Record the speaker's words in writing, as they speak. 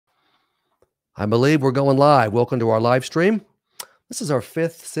I believe we're going live. Welcome to our live stream. This is our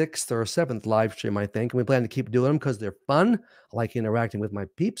 5th, 6th, or 7th live stream, I think. And we plan to keep doing them because they're fun. I like interacting with my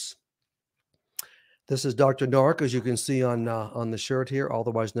peeps. This is Dr. Narc, as you can see on the shirt here,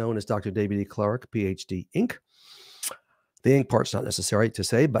 otherwise known as Dr. David E. Clarke, PhD, Inc. The ink part's not necessary to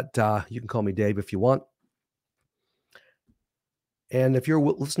say, but you can call me Dave if you want. And if you're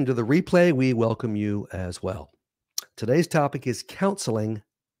listening to the replay, we welcome you as well. Today's topic is counseling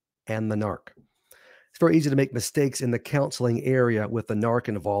and the narc. It's very easy to make mistakes in the counseling area with the narc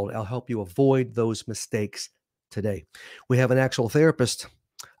involved. I'll help you avoid those mistakes today. We have an actual therapist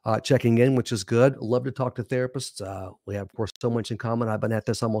checking in, which is good. Love to talk to therapists. We have, of course, so much in common. I've been at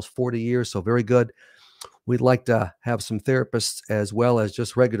this almost 40 years, so very good. We'd like to have some therapists as well as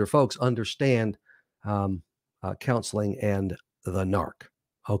just regular folks understand counseling and the narc.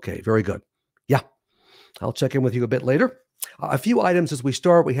 Okay, very good. Yeah, I'll check in with you a bit later. A few items as we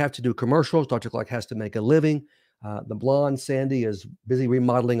start. We have to do commercials. Dr. Clarke has to make a living. The blonde Sandy is busy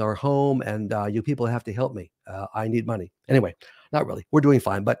remodeling our home, and you people have to help me. I need money. Anyway, not really. We're doing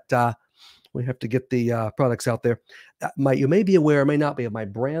fine, but we have to get the products out there. You may be aware, may not be, of my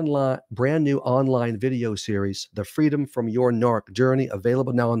brand new online video series, The Freedom from Your Narc Journey,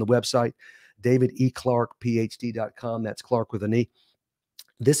 available now on the website, davideclarkephd.com. That's Clarke with an E.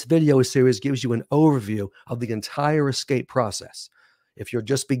 This video series gives you an overview of the entire escape process. If you're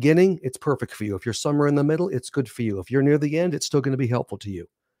just beginning, it's perfect for you. If you're somewhere in the middle, it's good for you. If you're near the end, it's still going to be helpful to you.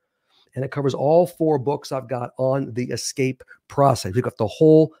 And it covers all 4 books I've got on the escape process. We've got the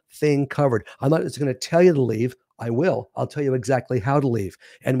whole thing covered. I'm not just going to tell you to leave. I will. I'll tell you exactly how to leave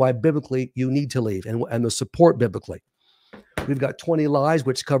and why biblically you need to leave and the support biblically. We've got 20 Lies,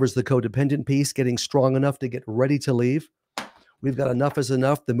 which covers the codependent piece, getting strong enough to get ready to leave. We've got Enough is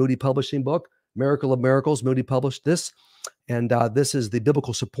Enough, the Moody Publishing book, Miracle of Miracles. Moody published this. And this is the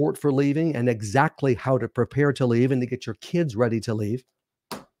biblical support for leaving and exactly how to prepare to leave and to get your kids ready to leave.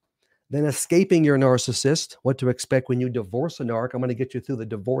 Then Escaping Your Narcissist, what to expect when you divorce a narc. I'm going to get you through the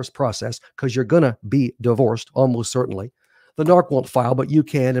divorce process because you're going to be divorced, almost certainly. The narc won't file, but you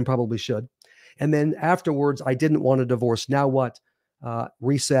can and probably should. And then afterwards, I didn't want a divorce. Now what?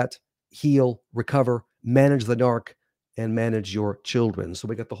 Reset, heal, recover, manage the narc, and manage your children. So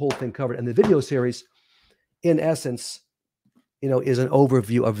we got the whole thing covered. And the video series, in essence, is an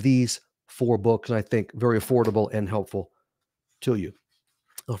overview of these 4 books, and I think very affordable and helpful to you.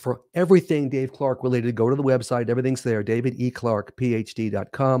 For everything Dave Clarke related, go to the website. Everything's there,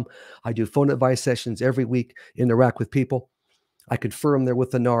 davideclarkephd.com. I do phone advice sessions every week, interact with people. I confirm they're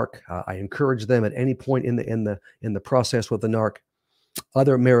with the narc. I encourage them at any point in the process with the narc.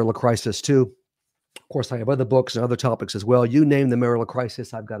 Other marital crisis too. Of course, I have other books and other topics as well. You name the marital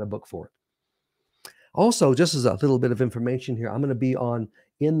crisis, I've got a book for it. Also, just as a little bit of information here, I'm going to be on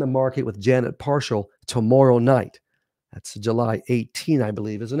In the Market with Janet Parshall tomorrow night. That's July 18, I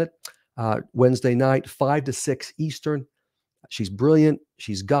believe, isn't it? Wednesday night, 5 to 6 Eastern. She's brilliant.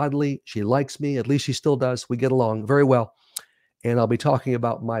 She's godly. She likes me. At least she still does. We get along very well. And I'll be talking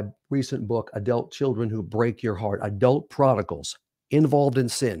about my recent book, Adult Children Who Break Your Heart, Adult Prodigals Involved in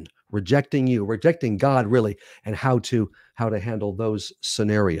Sin, Rejecting You, Rejecting God, really, and how to handle those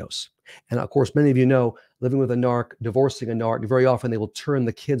scenarios. And of course, many of you know, living with a narc, divorcing a narc, very often they will turn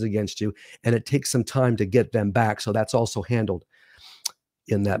the kids against you, and it takes some time to get them back. So that's also handled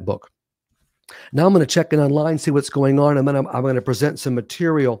in that book. Now I'm going to check in online, see what's going on, and then I'm going to present some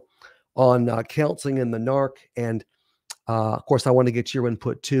material on counseling and the narc. And of course, I want to get your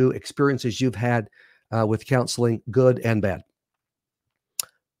input too, experiences you've had with counseling, good and bad.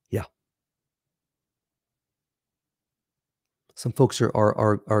 Yeah. Some folks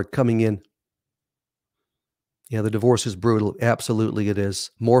are coming in. Yeah, the divorce is brutal. Absolutely it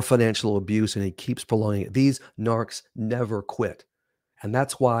is. More financial abuse, and he keeps prolonging it. These narcs never quit. And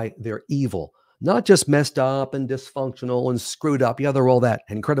that's why they're evil. Not just messed up and dysfunctional and screwed up. Yeah, they're all that.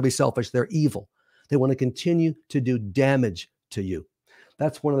 Incredibly selfish. They're evil. They want to continue to do damage to you.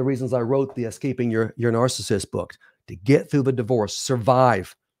 That's one of the reasons I wrote the Escaping Your Narcissist book. To get through the divorce,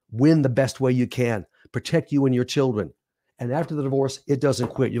 survive, win the best way you can, protect you and your children. And after the divorce, it doesn't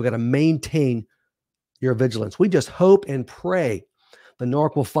quit. You've got to maintain your vigilance. We just hope and pray the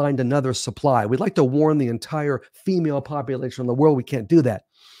narc will find another supply. We'd like to warn the entire female population in the world we can't do that.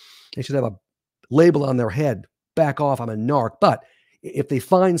 They should have a label on their head, back off, I'm a narc. But if they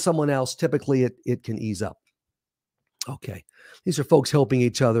find someone else, typically it can ease up. Okay, these are folks helping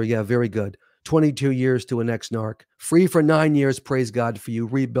each other. Yeah, very good. 22 years to an ex-narc. Free for 9 years, praise God for you.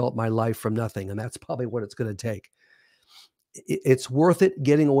 Rebuilt my life from nothing. And that's probably what it's going to take. It's worth it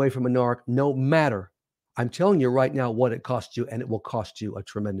getting away from a narc, no matter, I'm telling you right now what it cost you, and it will cost you a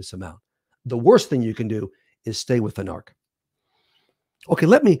tremendous amount. The worst thing you can do is stay with the narc. Okay,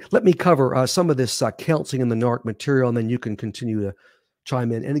 let me cover some of this counseling in the narc material, and then you can continue to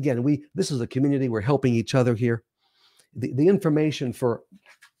chime in. And again, this is a community. We're helping each other here. The information for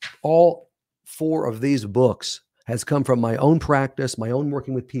all four of these books has come from my own practice, my own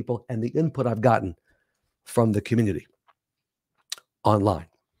working with people, and the input I've gotten from the community online.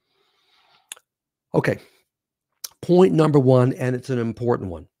 Okay, point number one, and it's an important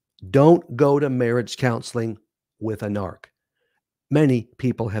one. Don't go to marriage counseling with a narc. Many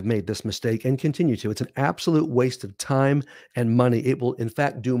people have made this mistake and continue to. It's an absolute waste of time and money. It will, in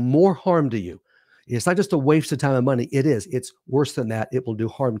fact, do more harm to you. It's not just a waste of time and money. It's worse than that. It will do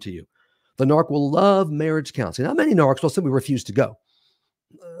harm to you. The narc will love marriage counseling. Now, many narcs will simply refuse to go.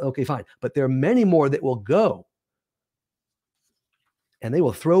 Okay, fine. But there are many more that will go, and they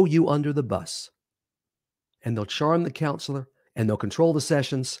will throw you under the bus, and they'll charm the counselor, and they'll control the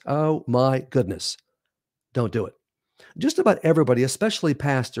sessions. Oh, my goodness. Don't do it. Just about everybody, especially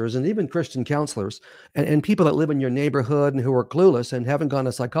pastors and even Christian counselors and people that live in your neighborhood and who are clueless and haven't gone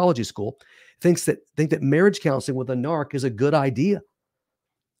to psychology school, think that marriage counseling with a narc is a good idea.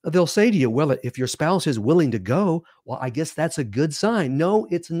 They'll say to you, well, if your spouse is willing to go, well, I guess that's a good sign. No,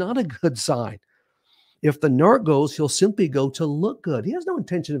 it's not a good sign. If the narc goes, he'll simply go to look good. He has no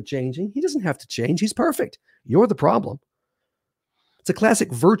intention of changing. He doesn't have to change. He's perfect. You're the problem. It's a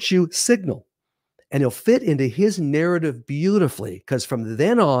classic virtue signal. And he'll fit into his narrative beautifully, because from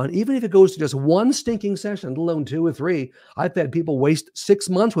then on, even if it goes to just one stinking session, let alone 2 or 3, I've had people waste 6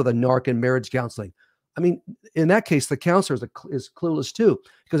 months with a narc in marriage counseling. I mean, in that case, the counselor is clueless too,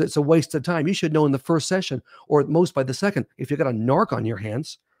 because it's a waste of time. You should know in the first session, or at most by the second, if you've got a narc on your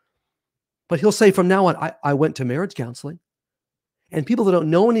hands. But he'll say from now on, I went to marriage counseling. And people that don't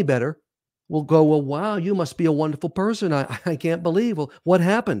know any better will go, well, wow, you must be a wonderful person. I can't believe. Well, what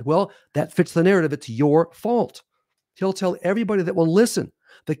happened? Well, that fits the narrative. It's your fault. He'll tell everybody that will listen,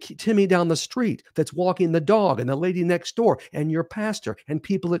 the Timmy down the street that's walking the dog, and the lady next door, and your pastor, and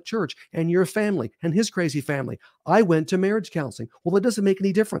people at church, and your family, and his crazy family. I went to marriage counseling. Well, it doesn't make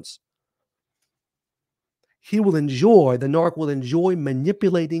any difference. The narc will enjoy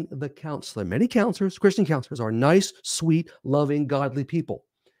manipulating the counselor. Many counselors, Christian counselors, are nice, sweet, loving, godly people.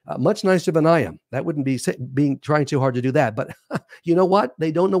 Much nicer than I am. That wouldn't be trying too hard to do that. But you know what?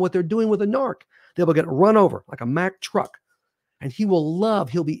 They don't know what they're doing with a narc. They will get run over like a Mack truck. And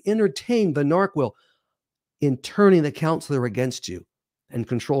he'll be entertained, the narc will, in turning the counselor against you and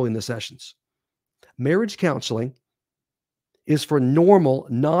controlling the sessions. Marriage counseling is for normal,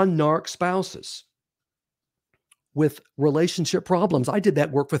 non-narc spouses with relationship problems. I did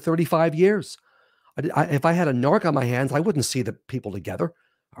that work for 35 years. If I had a narc on my hands, I wouldn't see the people together.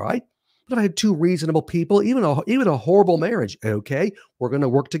 All right. But if I had 2 reasonable people, even a horrible marriage, okay, we're going to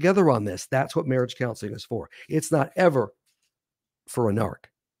work together on this. That's what marriage counseling is for. It's not ever for a narc.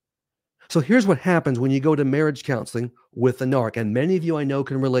 So here's what happens when you go to marriage counseling with a narc. And many of you I know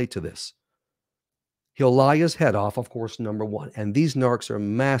can relate to this. He'll lie his head off, of course, number one. And these narcs are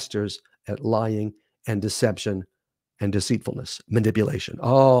masters at lying and deception and deceitfulness, manipulation.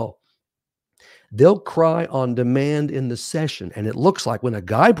 Oh, they'll cry on demand in the session. And it looks like when a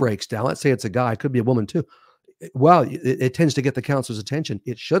guy breaks down, let's say it's a guy, it could be a woman too. Well, it tends to get the counselor's attention.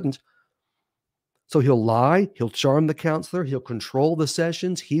 It shouldn't. So he'll lie, he'll charm the counselor, he'll control the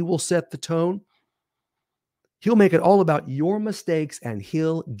sessions, he will set the tone. He'll make it all about your mistakes, and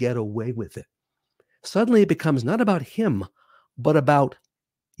he'll get away with it. Suddenly it becomes not about him, but about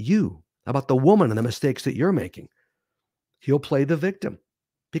you, about the woman and the mistakes that you're making. He'll play the victim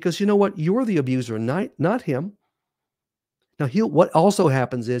because you know what? You're the abuser, not him. Now, what also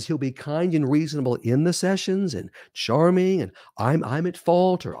happens is he'll be kind and reasonable in the sessions and charming, and I'm at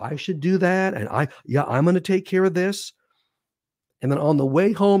fault, or I should do that, and I'm going to take care of this. And then on the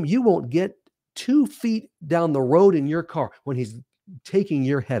way home, you won't get 2 feet down the road in your car when he's taking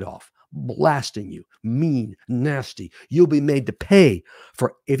your head off, blasting you, mean, nasty. You'll be made to pay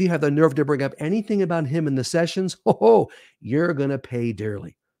for, if you have the nerve to bring up anything about him in the sessions, you're going to pay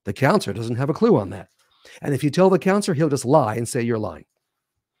dearly. The counselor doesn't have a clue on that. And if you tell the counselor, he'll just lie and say you're lying.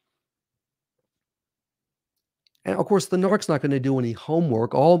 And of course, the narc's not going to do any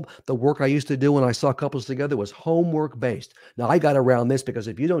homework. All the work I used to do when I saw couples together was homework based. Now, I got around this because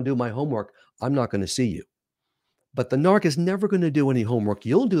if you don't do my homework, I'm not going to see you. But the narc is never going to do any homework.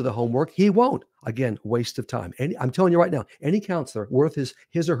 You'll do the homework. He won't. Again, waste of time. I'm telling you right now, any counselor worth his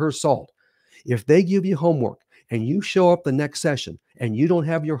or her salt, if they give you homework and you show up the next session and you don't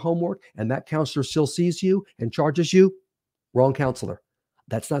have your homework and that counselor still sees you and charges you, wrong counselor.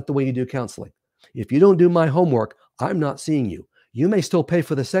 That's not the way you do counseling. If you don't do my homework, I'm not seeing you. You may still pay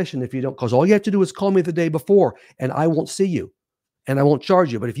for the session if you don't, because all you have to do is call me the day before and I won't see you and I won't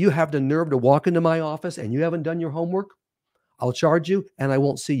charge you. But if you have the nerve to walk into my office and you haven't done your homework, I'll charge you and I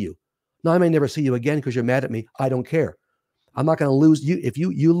won't see you. Now, I may never see you again because you're mad at me. I don't care. I'm not going to lose you. If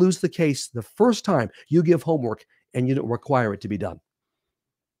you lose the case the first time you give homework and you don't require it to be done.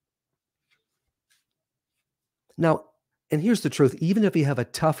 Now, and here's the truth, even if you have a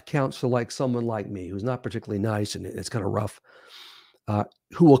tough counselor like someone like me, who's not particularly nice and it's kind of rough, uh,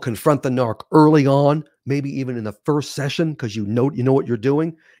 who will confront the narc early on, maybe even in the first session, because you know what you're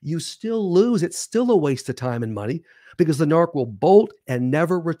doing, you still lose. It's still a waste of time and money because the narc will bolt and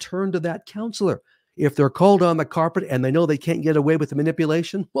never return to that counselor. If they're called on the carpet and they know they can't get away with the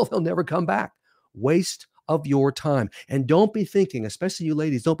manipulation, well, they'll never come back. Waste of your time. And don't be thinking, especially you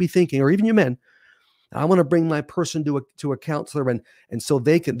ladies, don't be thinking, or even you men, I want to bring my person to a counselor and so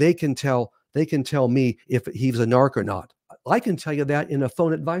they can tell me if he's a narc or not. I can tell you that in a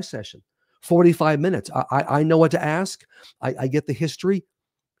phone advice session. 45 minutes. I know what to ask. I get the history.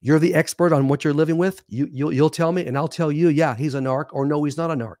 You're the expert on what you're living with. You'll tell me and I'll tell you, yeah, he's a narc, or no, he's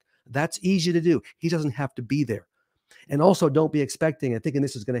not a narc. That's easy to do. He doesn't have to be there. And also don't be expecting and thinking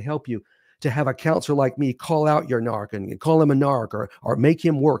this is going to help you to have a counselor like me call out your narc and call him a narc or make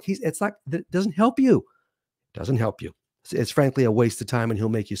him work. It's like, that doesn't help you. Doesn't help you. It's frankly a waste of time and he'll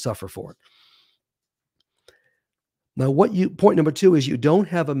make you suffer for it. Now, point number 2 is you don't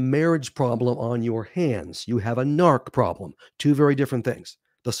have a marriage problem on your hands. You have a narc problem. 2 very different things.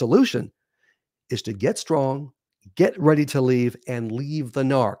 The solution is to get strong, get ready to leave, and leave the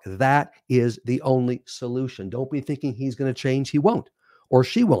narc. That is the only solution. Don't be thinking he's going to change. He won't, or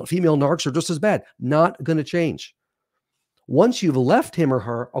she won't. Female narcs are just as bad. Not going to change. Once you've left him or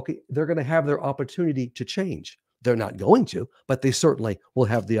her, okay, they're going to have their opportunity to change. They're not going to, but they certainly will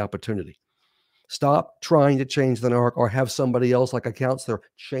have the opportunity. Stop trying to change the narc or have somebody else like a counselor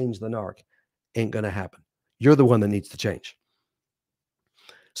change the narc. Ain't going to happen. You're the one that needs to change.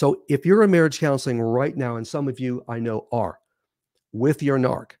 So if you're in marriage counseling right now, and some of you I know are, with your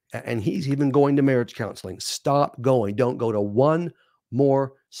narc, and he's even going to marriage counseling, stop going. Don't go to one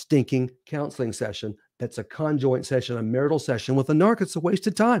more stinking counseling session that's a conjoint session, a marital session with a narc. It's a waste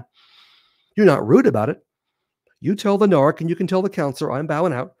of time. You're not rude about it. You tell the narc and you can tell the counselor, I'm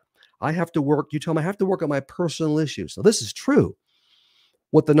bowing out. I have to work. You tell him I have to work on my personal issues. So this is true.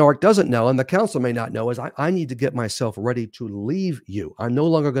 What the narc doesn't know, and the counselor may not know, is I need to get myself ready to leave you. I'm no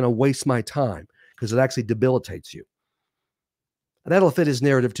longer going to waste my time because it actually debilitates you. And that'll fit his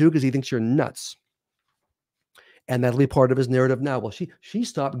narrative too, because he thinks you're nuts. And that'll be part of his narrative now. Well, she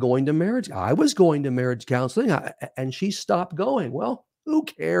stopped going to marriage. I was going to marriage counseling and she stopped going. Well, who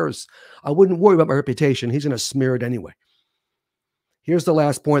cares? I wouldn't worry about my reputation. He's going to smear it anyway. Here's the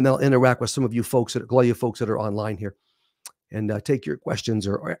last point. I'll interact with some of you folks, all you folks that are online here, and take your questions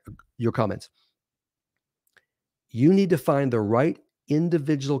or your comments. You need to find the right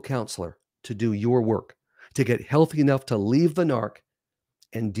individual counselor to do your work, to get healthy enough to leave the narc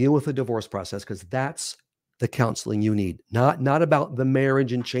and deal with the divorce process, because that's the counseling you need. Not about the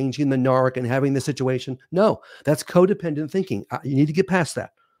marriage and changing the narc and having the situation. No, that's codependent thinking. You need to get past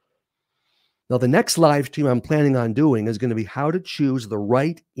that. Now, the next live stream I'm planning on doing is going to be how to choose the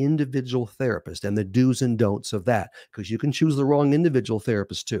right individual therapist and the do's and don'ts of that, because you can choose the wrong individual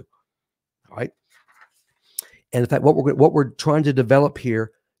therapist too. All right. And in fact, what we're trying to develop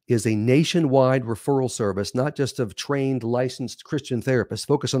here is a nationwide referral service, not just of trained, licensed Christian therapists.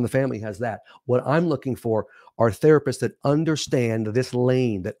 Focus on the Family has that. What I'm looking for are therapists that understand this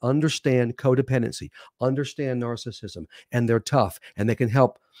lane, that understand codependency, understand narcissism, and they're tough, and they can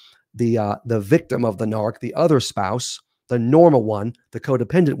help the victim of the narc, the other spouse, the normal one, the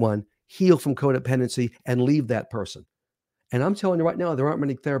codependent one, heal from codependency and leave that person. And I'm telling you right now, there aren't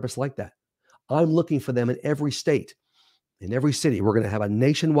many therapists like that. I'm looking for them in every state, in every city. We're going to have a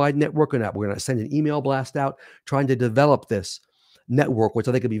nationwide network on that. We're going to send an email blast out trying to develop this network, which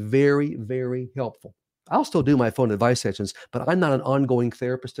I think could be very, very helpful. I'll still do my phone advice sessions, but I'm not an ongoing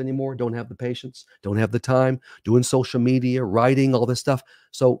therapist anymore. Don't have the patience, don't have the time, doing social media, writing, all this stuff.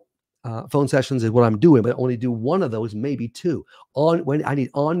 So phone sessions is what I'm doing, but I only do one of those, maybe 2. When I need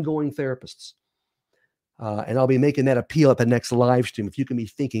ongoing therapists. And I'll be making that appeal at the next live stream. If you can be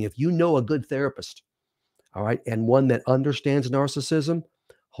thinking, if you know a good therapist, all right, and one that understands narcissism,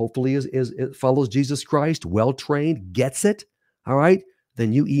 hopefully it follows Jesus Christ, well-trained, gets it, all right,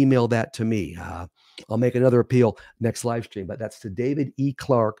 then you email that to me. I'll make another appeal next live stream, but that's to David E.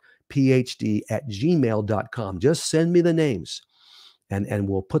 Clarke, PhD @gmail.com. Just send me the names and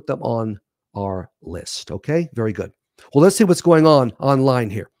we'll put them on our list. Okay, very good. Well, let's see what's going on online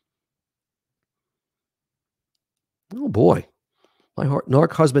here. Oh boy. My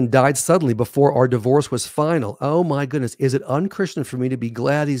narc husband died suddenly before our divorce was final. Oh my goodness. Is it unchristian for me to be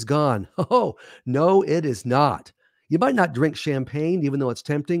glad he's gone? Oh, no, it is not. You might not drink champagne, even though it's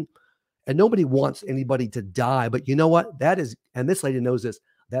tempting. And nobody wants anybody to die. But you know what? That is, and this lady knows this,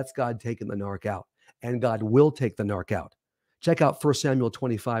 that's God taking the narc out. And God will take the narc out. Check out 1 Samuel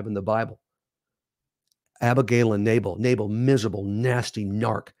 25 in the Bible. Abigail and Nabal. Nabal, miserable, nasty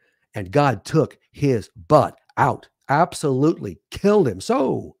narc. And God took his butt out. Absolutely killed him.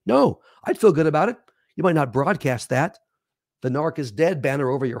 So, no, I'd feel good about it. You might not broadcast that. The narc is dead banner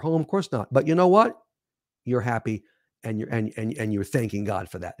over your home. Of course not. But you know what? You're happy and you're thanking God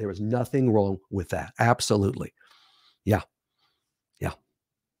for that. There is nothing wrong with that. Absolutely. Yeah. Yeah.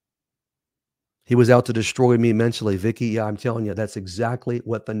 He was out to destroy me mentally, Vicky. Yeah, I'm telling you, that's exactly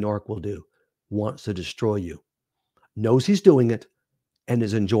what the narc will do. Wants to destroy you. Knows he's doing it and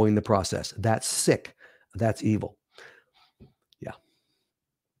is enjoying the process. That's sick. That's evil. Yeah.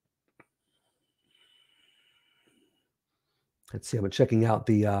 Let's see. I'm checking out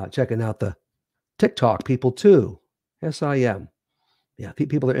the TikTok people too. Yes, I am. Yeah,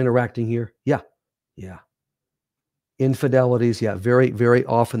 people are interacting here. Yeah. Yeah. Infidelities. Yeah, very, very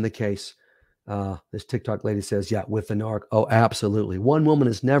often the case. This TikTok lady says, yeah, with the narc. Oh, absolutely. One woman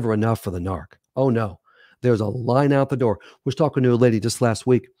is never enough for the narc. Oh, no. There's a line out the door. I was talking to a lady just last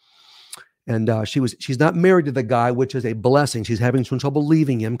week, and she's not married to the guy, which is a blessing. She's having some trouble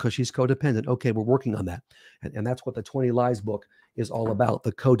leaving him because she's codependent. Okay, we're working on that. And that's what the 20 Lies book is all about,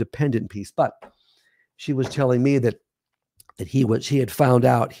 the codependent piece. But she was telling me that she had found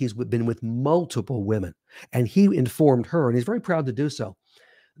out he's been with multiple women, and he informed her, and he's very proud to do so,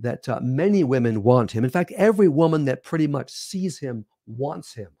 that many women want him. In fact, every woman that pretty much sees him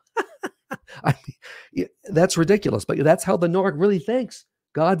wants him. I mean, that's ridiculous, but that's how the narc really thinks.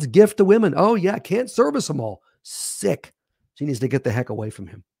 God's gift to women. Oh yeah, can't service them all. Sick. She needs to get the heck away from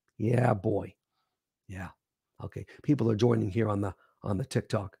him. Yeah, boy. Yeah. Okay. People are joining here on the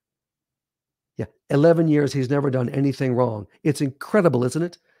TikTok. Yeah. 11 years, he's never done anything wrong. It's incredible, isn't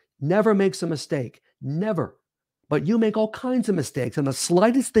it? Never makes a mistake. Never. But you make all kinds of mistakes, and the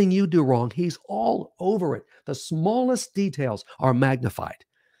slightest thing you do wrong, he's all over it. The smallest details are magnified.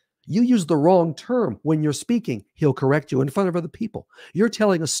 You use the wrong term when you're speaking, he'll correct you in front of other people. You're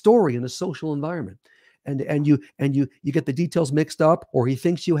telling a story in a social environment, and you get the details mixed up, or he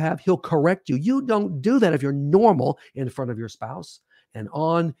thinks you have, he'll correct you. You don't do that if you're normal in front of your spouse, and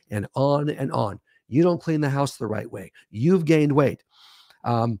on and on and on. You don't clean the house the right way. You've gained weight.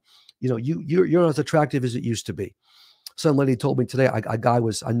 You're not as attractive as it used to be. Some lady told me today, a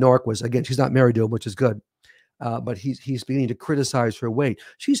narc was, again, she's not married to him, which is good. But he's beginning to criticize her weight.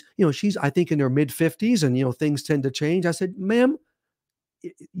 She's I think in her mid 50s, and things tend to change. I said, ma'am,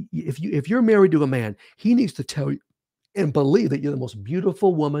 if you're married to a man, he needs to tell you and believe that you're the most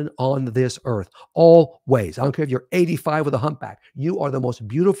beautiful woman on this earth. Always. I don't care if you're 85 with a humpback. You are the most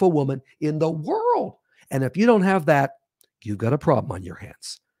beautiful woman in the world. And if you don't have that, you've got a problem on your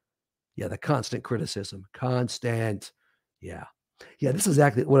hands. Yeah, the constant criticism. Constant. Yeah. Yeah, this is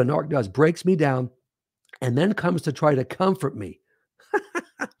exactly what a narc does. Breaks me down and then comes to try to comfort me.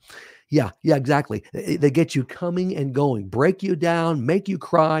 Yeah, exactly. They get you coming and going, break you down, make you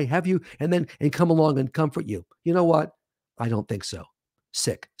cry, and come along and comfort you. You know what? I don't think so.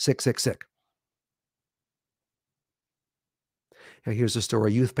 Sick. Now, here's a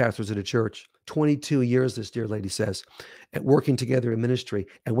story. Youth pastors at a church, 22 years, this dear lady says, at working together in ministry.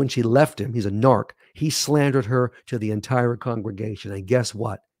 And when she left him, he's a narc, he slandered her to the entire congregation. And guess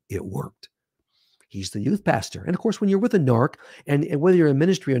what? It worked. He's the youth pastor. And of course, when you're with a narc, and whether you're in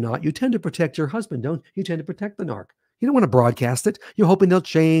ministry or not, you tend to protect your husband, don't you? You tend to protect the narc. You don't want to broadcast it. You're hoping they'll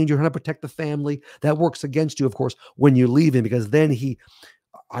change. You're trying to protect the family. That works against you, of course, when you leave him, because then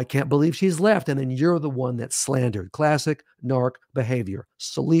I can't believe she's left. And then you're the one that's slandered. Classic narc behavior.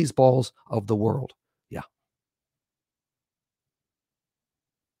 Sleazeballs of the world. Yeah.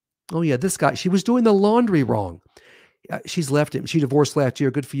 Oh, yeah, this guy, she was doing the laundry wrong. She's left him. She divorced last year.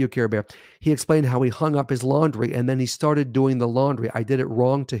 Good for you, Care Bear. He explained how he hung up his laundry and then he started doing the laundry. I did it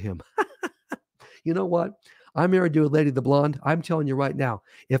wrong to him. You know what? I'm married to a lady, the blonde. I'm telling you right now,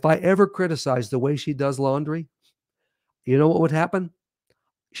 if I ever criticize the way she does laundry, you know what would happen?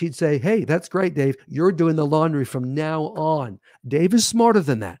 She'd say, hey, that's great, Dave. You're doing the laundry from now on. Dave is smarter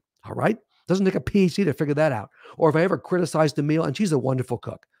than that. All right. Doesn't take a PhD to figure that out. Or if I ever criticized a meal, and she's a wonderful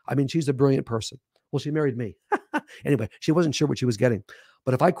cook. I mean, she's a brilliant person. Well, she married me. Anyway, she wasn't sure what she was getting.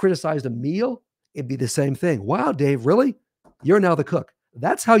 But if I criticized a meal, it'd be the same thing. Wow, Dave, really? You're now the cook.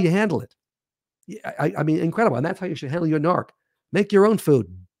 That's how you handle it. I mean, incredible. And that's how you should handle your narc. Make your own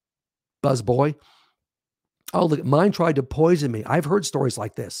food, buzz boy. Oh, look, mine tried to poison me. I've heard stories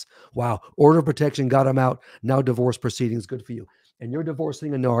like this. Wow, order of protection got him out. Now divorce proceedings, good for you. And you're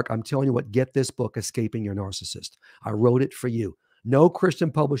divorcing a narc. I'm telling you what, get this book, Escaping Your Narcissist. I wrote it for you. No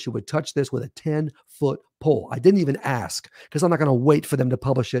Christian publisher would touch this with a 10-foot pole. I didn't even ask because I'm not going to wait for them to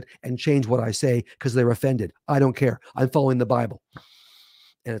publish it and change what I say because they're offended. I don't care. I'm following the Bible.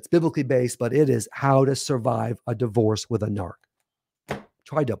 And it's biblically based, but it is how to survive a divorce with a narc.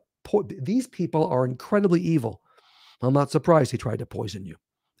 Tried to these people are incredibly evil. I'm not surprised he tried to poison you.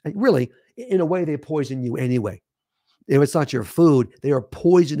 And really, in a way, they poison you anyway. If it's not your food, they are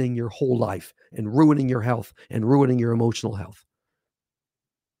poisoning your whole life and ruining your health and ruining your emotional health.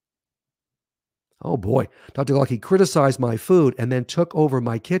 Oh boy, Dr. Clarke, he criticized my food and then took over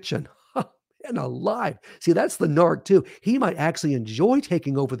my kitchen. And alive. See, that's the narc too. He might actually enjoy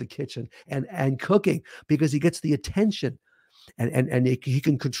taking over the kitchen and cooking because he gets the attention and he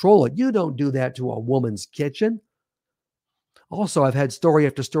can control it. You don't do that to a woman's kitchen. Also, I've had story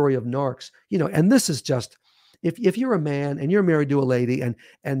after story of narcs, and this is just if you're a man and you're married to a lady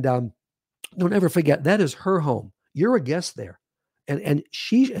and don't ever forget that is her home. You're a guest there. And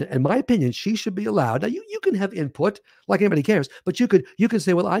she, in my opinion, she should be allowed. Now you can have input like anybody cares, but you could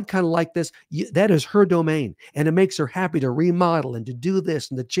say, well, I'd kind of like this. That is her domain, and it makes her happy to remodel and to do this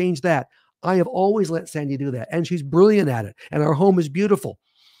and to change that. I have always let Sandy do that, and she's brilliant at it. And our home is beautiful.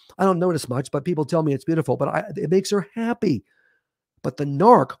 I don't notice much, but people tell me it's beautiful. But it makes her happy. But the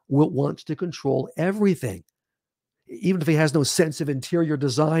narc wants to control everything, even if he has no sense of interior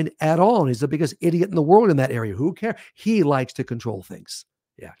design at all. And he's the biggest idiot in the world in that area. Who cares? He likes to control things.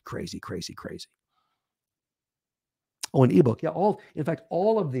 Yeah, crazy, crazy, crazy. Oh, an ebook. Yeah, in fact,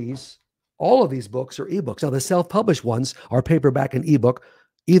 all of these books are ebooks. Now, the self-published ones are paperback and ebook,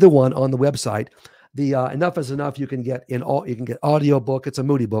 either one on the website. The Enough is Enough you can get you can get audio book. It's a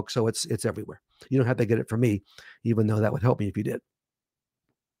Moody book, so it's everywhere. You don't have to get it from me, even though that would help me if you did.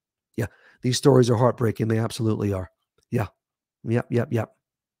 Yeah, these stories are heartbreaking. They absolutely are. Yeah. Yep, yep, yep.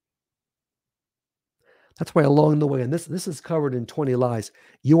 That's why along the way, and this is covered in 20 lies,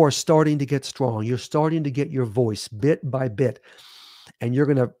 you are starting to get strong. You're starting to get your voice bit by bit. And you're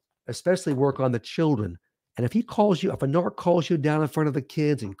going to especially work on the children. And if if a narc calls you down in front of the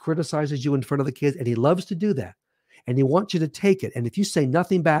kids and criticizes you in front of the kids, and he loves to do that, and he wants you to take it. And if you say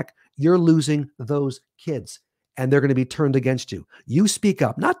nothing back, you're losing those kids and they're going to be turned against you. You speak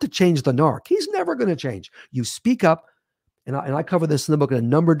up, not to change the narc. He's never going to change. You speak up. And I cover this in the book in a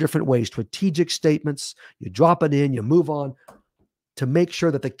number of different ways, strategic statements. You drop it in, you move on to make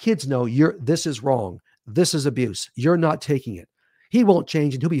sure that the kids know this is wrong. This is abuse. You're not taking it. He won't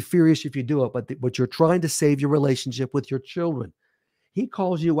change and he'll be furious if you do it, but you're trying to save your relationship with your children. He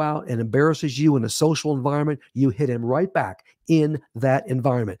calls you out and embarrasses you in a social environment. You hit him right back in that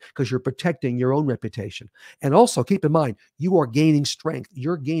environment because you're protecting your own reputation. And also keep in mind, you are gaining strength.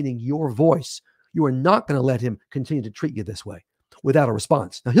 You're gaining your voice. You are not going to let him continue to treat you this way without a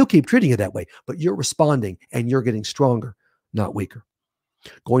response. Now, he'll keep treating you that way, but you're responding and you're getting stronger, not weaker.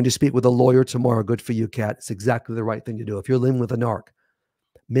 Going to speak with a lawyer tomorrow. Good for you, Kat. It's exactly the right thing to do. If you're living with a narc,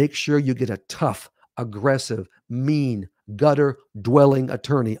 make sure you get a tough, aggressive, mean, gutter dwelling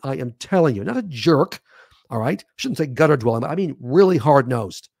attorney. I am telling you, not a jerk. All right. Shouldn't say gutter dwelling. I mean, really hard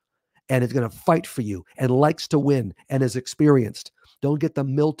nosed and is going to fight for you and likes to win and is experienced. Don't get the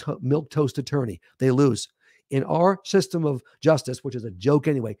milk toast attorney. They lose. In our system of justice, which is a joke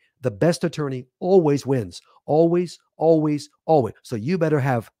anyway, the best attorney always wins. Always, always, always. So you better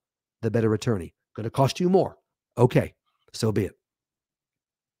have the better attorney. Going to cost you more. Okay. So be it.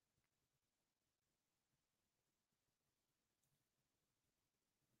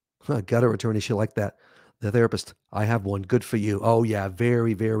 Gutter attorney, she like that. The therapist, I have one. Good for you. Oh yeah,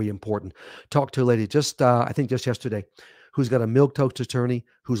 very, very important. Talked to a lady I think just yesterday, who's got a milquetoast attorney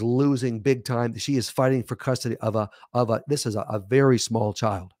who's losing big time. She is fighting for custody of this is a very small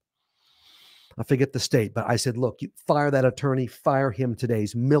child. I forget the state, but I said, look, you fire that attorney, fire him today.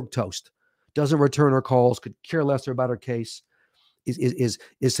 He's milquetoast. Doesn't return her calls, could care less about her case. Is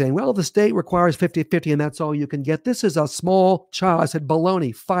saying, well, the state requires 50-50 and that's all you can get. This is a small child. I said,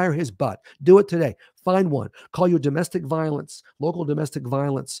 baloney, fire his butt. Do it today. Find one. Call your local domestic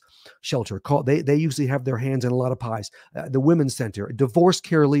violence shelter. They usually have their hands in a lot of pies. The Women's Center, divorce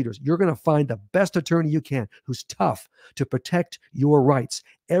care leaders. You're going to find the best attorney you can who's tough to protect your rights.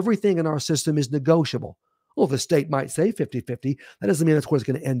 Everything in our system is negotiable. Well, the state might say 50-50. That doesn't mean that's what it's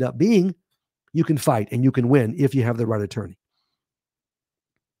going to end up being. You can fight and you can win if you have the right attorney.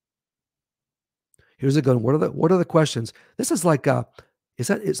 Here's a good one. What are the questions? This is like Is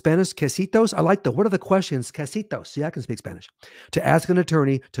that in Spanish? Quesitos? I like the what are the questions? Quesitos. See, I can speak Spanish. To ask an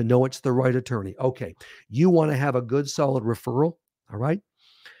attorney to know it's the right attorney. Okay. You want to have a good, solid referral. All right.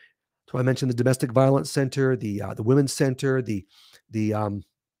 So I mentioned the domestic violence center, the women's center, the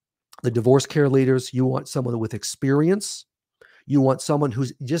the divorce care leaders. You want someone with experience. You want someone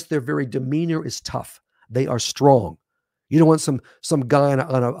who's just their very demeanor is tough. They are strong. You don't want some guy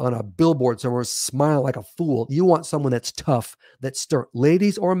on a billboard somewhere smiling like a fool. You want someone that's tough, that's stern.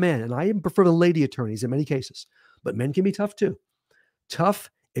 Ladies or men, and I even prefer the lady attorneys in many cases, but men can be tough too. Tough,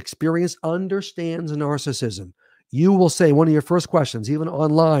 experience, understands narcissism. You will say one of your first questions, even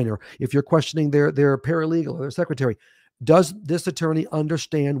online, or if you're questioning their paralegal or their secretary, does this attorney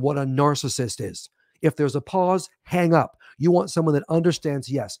understand what a narcissist is? If there's a pause, hang up. You want someone that understands,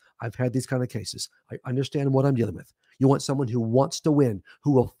 yes, I've had these kind of cases. I understand what I'm dealing with. You want someone who wants to win,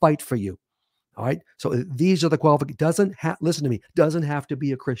 who will fight for you. All right. So these are the qualifications. Listen to me, doesn't have to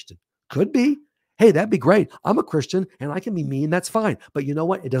be a Christian. Could be. Hey, that'd be great. I'm a Christian and I can be mean. That's fine. But you know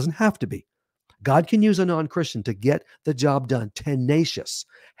what? It doesn't have to be. God can use a non-Christian to get the job done. Tenacious,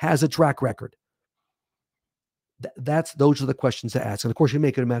 has a track record. Those are the questions to ask. And of course, you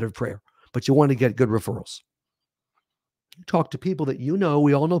make it a matter of prayer, but you want to get good referrals. You talk to people that you know.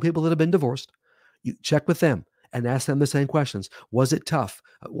 We all know people that have been divorced. You check with them and ask them the same questions. Was it tough?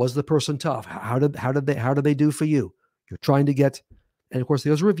 Was the person tough? How did they do for you? You're trying to get, and of course,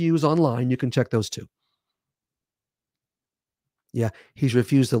 there's reviews online. You can check those too. Yeah, he's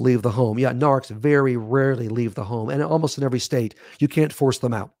refused to leave the home. Yeah, narcs very rarely leave the home, and almost in every state, you can't force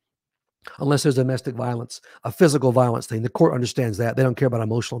them out unless there's domestic violence, a physical violence thing. The court understands that. They don't care about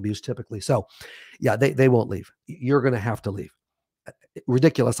emotional abuse typically. So, yeah, they won't leave. You're going to have to leave.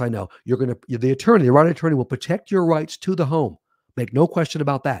 Ridiculous, I know. The right attorney will protect your rights to the home. Make no question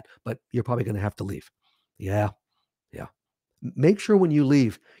about that, but you're probably going to have to leave. Yeah, yeah. Make sure when you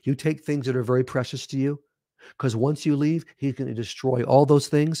leave, you take things that are very precious to you, because once you leave, he's going to destroy all those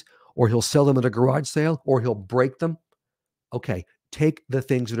things, or he'll sell them at a garage sale, or he'll break them. Okay, take the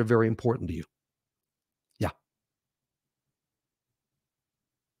things that are very important to you. Yeah.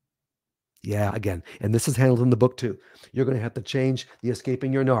 Yeah, again, and this is handled in the book too. You're going to have to change the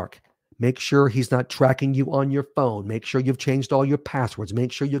escaping your narc. Make sure he's not tracking you on your phone. Make sure you've changed all your passwords.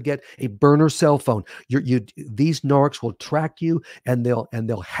 Make sure you get a burner cell phone. These narcs will track you, and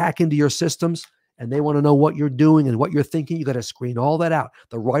they'll hack into your systems, and they want to know what you're doing and what you're thinking. You got to screen all that out.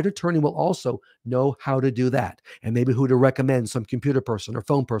 The right attorney will also know how to do that, and maybe who to recommend, some computer person or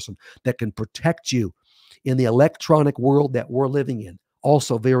phone person that can protect you in the electronic world that we're living in.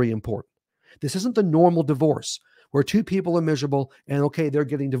 Also very important. This isn't the normal divorce where two people are miserable and okay, they're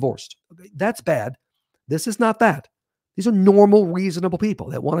getting divorced. That's bad. This is not that. These are normal, reasonable people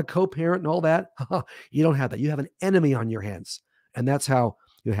that want to co-parent and all that. You don't have that. You have an enemy on your hands. And that's how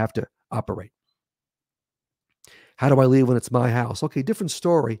you have to operate. How do I leave when it's my house? Okay, different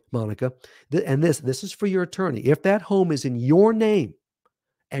story, Monica. And this is for your attorney. If that home is in your name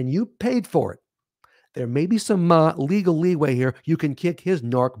and you paid for it, there may be some legal leeway here. You can kick his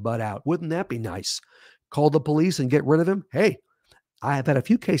narc butt out. Wouldn't that be nice? Call the police and get rid of him. Hey, I have had a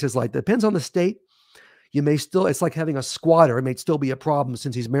few cases like that. Depends on the state. You may still, it's like having a squatter. It may still be a problem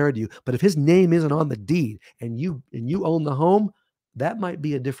since he's married to you. But if his name isn't on the deed and you own the home, that might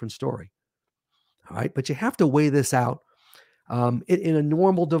be a different story. All right. But you have to weigh this out. In a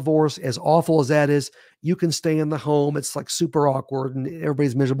normal divorce, as awful as that is, you can stay in the home. It's like super awkward and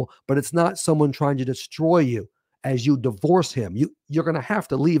everybody's miserable, but it's not someone trying to destroy you as you divorce him. You're going to have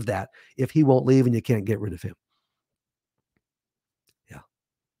to leave that if he won't leave and you can't get rid of him. Yeah.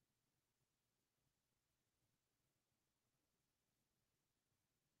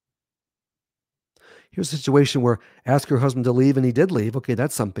 Here's a situation where ask your husband to leave and he did leave. Okay,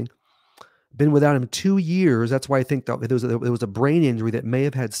 that's something. Been without him 2 years. That's why I think that there was a brain injury that may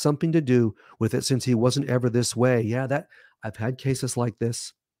have had something to do with it since he wasn't ever this way. Yeah, that I've had cases like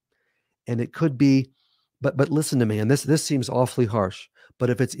this, and it could be. But listen to me, and this seems awfully harsh. But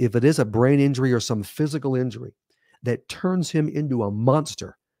if it is a brain injury or some physical injury that turns him into a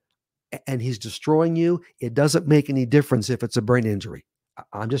monster, and he's destroying you, it doesn't make any difference if it's a brain injury.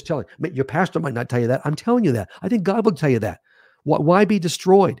 I'm just telling you. Your pastor might not tell you that. I'm telling you that. I think God will tell you that. Why be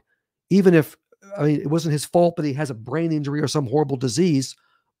destroyed? Even if, I mean, it wasn't his fault, but he has a brain injury or some horrible disease.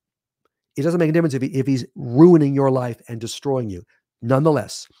 It doesn't make a difference if he's ruining your life and destroying you.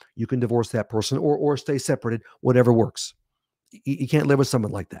 Nonetheless, you can divorce that person or stay separated, whatever works. You can't live with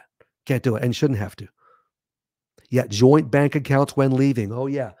someone like that. Can't do it and shouldn't have to. Yeah, joint bank accounts when leaving. Oh,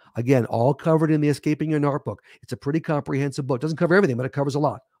 yeah. Again, all covered in the Escaping Your Narc book. It's a pretty comprehensive book. Doesn't cover everything, but it covers a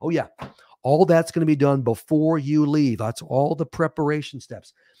lot. Oh, yeah. All that's going to be done before you leave. That's all the preparation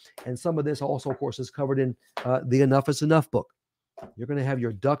steps. And some of this also, of course, is covered in the Enough is Enough book. You're going to have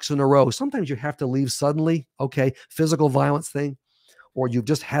your ducks in a row. Sometimes you have to leave suddenly. Okay, physical violence thing, or you've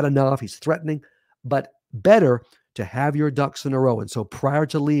just had enough. He's threatening, but better to have your ducks in a row. And so prior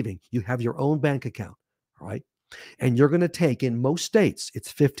to leaving, you have your own bank account, all right? And you're going to take, in most states,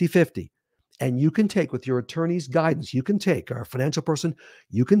 it's 50-50. And you can take, with your attorney's guidance, you can take, or a financial person,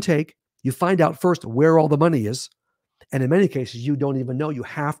 you can take, you find out first where all the money is. And in many cases, you don't even know. You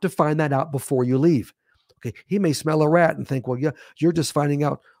have to find that out before you leave. Okay, he may smell a rat and think, well, yeah, you're just finding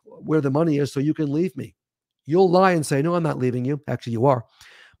out where the money is so you can leave me. You'll lie and say, no, I'm not leaving you. Actually, you are.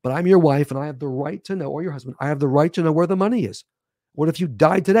 But I'm your wife and I have the right to know, or your husband, I have the right to know where the money is. What if you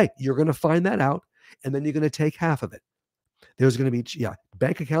died today? You're going to find that out, and then you're going to take half of it. There's going to be,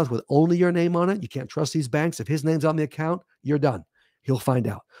 bank accounts with only your name on it. You can't trust these banks. If his name's on the account, you're done. He'll find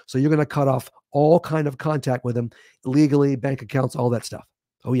out. So you're going to cut off all kind of contact with him, legally, bank accounts, all that stuff.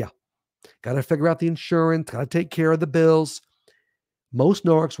 Oh, yeah. Got to figure out the insurance, got to take care of the bills. Most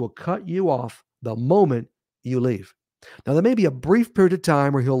narcs will cut you off the moment you leave. Now, there may be a brief period of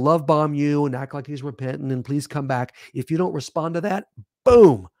time where he'll love bomb you and act like he's repentant and please come back. If you don't respond to that,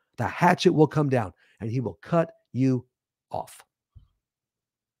 boom, the hatchet will come down and he will cut you off.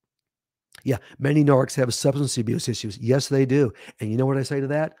 Yeah, many narcs have substance abuse issues. Yes, they do. And you know what I say to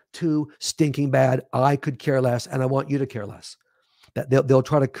that? Too stinking bad. I could care less, and I want you to care less. That they'll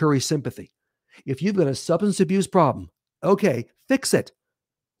try to curry sympathy. If you've got a substance abuse problem, okay, fix it.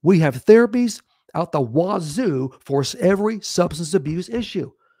 We have therapies out the wazoo for every substance abuse issue.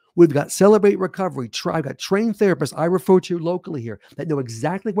 We've got Celebrate Recovery. I've got trained therapists I refer to locally here that know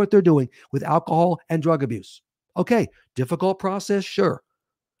exactly what they're doing with alcohol and drug abuse. Okay, difficult process, sure.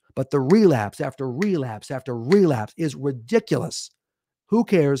 But the relapse after relapse after relapse is ridiculous. Who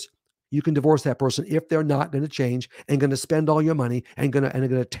cares? You can divorce that person if they're not going to change and going to spend all your money and going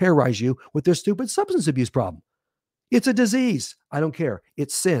to terrorize you with their stupid substance abuse problem. It's a disease. I don't care.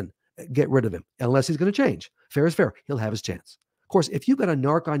 It's sin. Get rid of him unless he's going to change. Fair is fair. He'll have his chance. Of course, if you've got a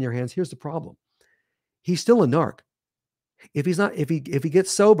narc on your hands, here's the problem. He's still a narc. If he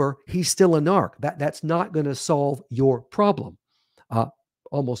gets sober, he's still a narc. That's not going to solve your problem.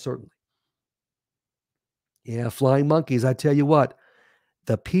 Almost certainly. Yeah, flying monkeys. I tell you what,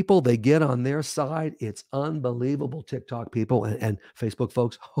 the people they get on their side, it's unbelievable. TikTok people and Facebook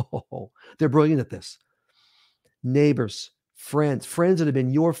folks, they're brilliant at this. Neighbors, friends that have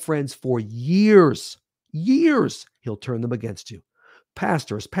been your friends for years, he'll turn them against you.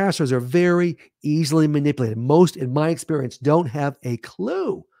 Pastors are very easily manipulated. Most, in my experience, don't have a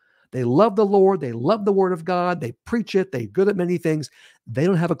clue. They love the Lord. They love the Word of God. They preach it. They're good at many things. They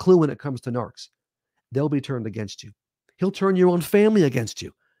don't have a clue when it comes to narcs. They'll be turned against you. He'll turn your own family against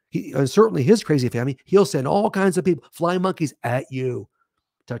you. And certainly his crazy family. He'll send all kinds of people, flying monkeys, at you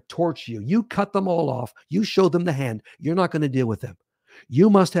to torch you. You cut them all off. You show them the hand. You're not going to deal with them. You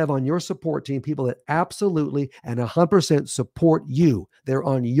must have on your support team people that absolutely and 100% support you. They're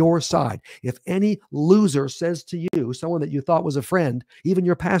on your side. If any loser says to you, someone that you thought was a friend, even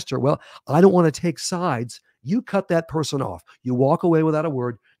your pastor, well, I don't want to take sides, you cut that person off. You walk away without a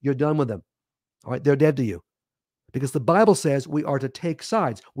word. You're done with them. All right, they're dead to you. Because the Bible says we are to take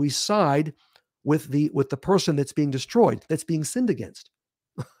sides. We side with the person that's being destroyed, that's being sinned against.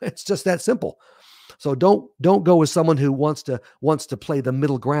 It's just that simple. So don't go with someone who wants to play the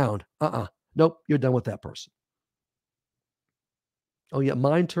middle ground. Nope, you're done with that person. Oh yeah,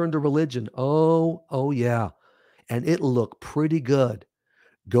 mine turned to religion. Oh yeah. And it looked pretty good.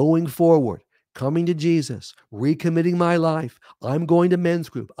 Going forward, coming to Jesus, recommitting my life. I'm going to men's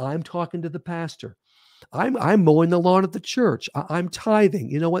group. I'm talking to the pastor. I'm mowing the lawn at the church. I'm tithing.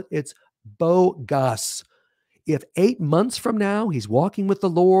 You know what? It's bogus. If 8 months from now he's walking with the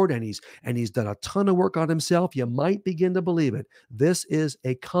Lord and he's done a ton of work on himself, you might begin to believe it. This is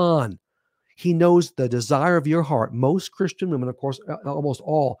a con. He knows the desire of your heart. Most Christian women, of course, almost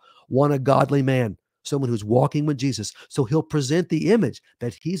all, want a godly man, someone who's walking with Jesus. So he'll present the image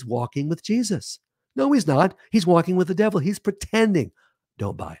that he's walking with Jesus. No, he's not. He's walking with the devil. He's pretending.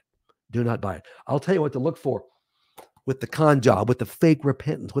 Don't buy it. Do not buy it. I'll tell you what to look for with the con job, with the fake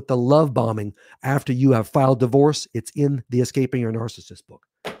repentance, with the love bombing after you have filed divorce. It's in the Escaping Your Narcissist book.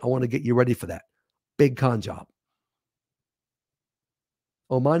 I want to get you ready for that. Big con job.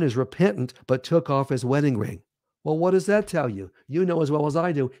 Oh, mine is repentant, but took off his wedding ring. Well, what does that tell you? You know as well as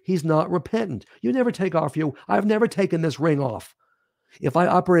I do, he's not repentant. You never take off I've never taken this ring off. If I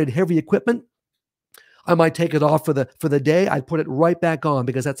operated heavy equipment, I might take it off for the day. I'd put it right back on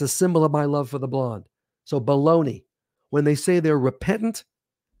because that's a symbol of my love for the blonde. So baloney. When they say they're repentant,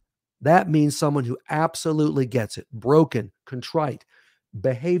 That means someone who absolutely gets it, broken, contrite,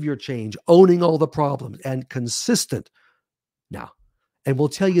 behavior change, owning all the problems, and consistent. Now, and will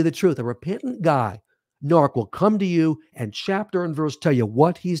tell you the truth. A repentant guy, narc, will come to you and chapter and verse tell you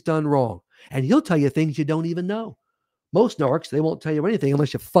what he's done wrong. And he'll tell you things you don't even know. Most narcs, they won't tell you anything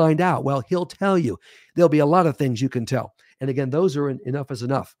unless you find out. Well, he'll tell you. There'll be a lot of things you can tell. And again, those are enough is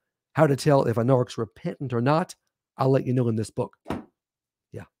enough. How to tell if a narc's repentant or not, I'll let you know in this book.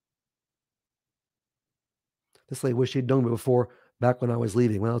 Yeah. This lady wished she'd known me before, back when I was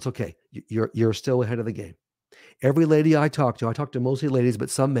leaving. Well, it's okay. You're still ahead of the game. Every lady I talk to mostly ladies, but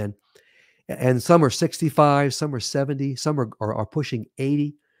some men, and some are 65, some are 70, some are pushing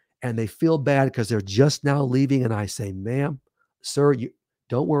 80, and they feel bad because they're just now leaving. And I say, ma'am, sir, you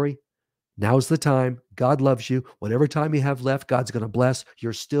don't worry. Now's the time. God loves you. Whatever time you have left, God's going to bless.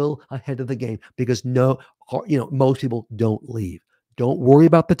 You're still ahead of the game because most people don't leave. Don't worry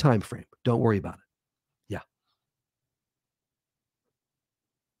about the time frame. Don't worry about it. Yeah.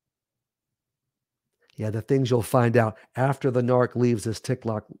 Yeah. The things you'll find out after the narc leaves, this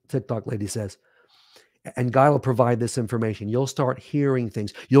TikTok lady says, and God will provide this information. You'll start hearing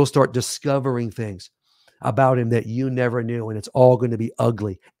things. You'll start discovering things about him that you never knew. And it's all going to be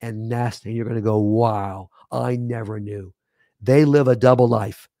ugly and nasty. And you're going to go, wow, I never knew. They live a double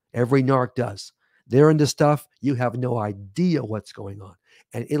life. Every narc does. They're into stuff. You have no idea what's going on.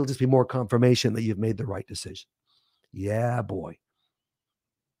 And it'll just be more confirmation that you've made the right decision. Yeah, boy.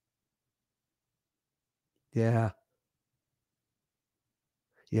 Yeah.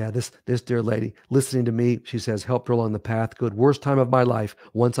 Yeah, this dear lady listening to me, she says, helped her along the path. Good. Worst time of my life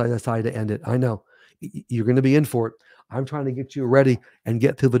once I decided to end it. I know. You're going to be in for it. I'm trying to get you ready and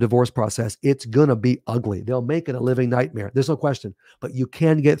get through the divorce process. It's going to be ugly. They'll make it a living nightmare. There's no question. But you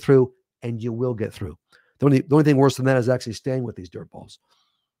can get through, and you will get through. The only thing worse than that is actually staying with these dirtballs.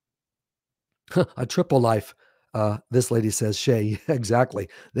 A triple life. This lady says, Shay, exactly.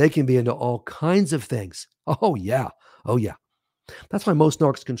 They can be into all kinds of things. Oh, yeah. Oh, yeah. That's why most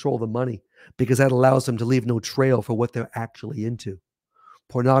narcs control the money, because that allows them to leave no trail for what they're actually into.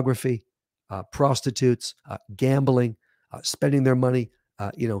 Pornography, prostitutes, gambling, spending their money,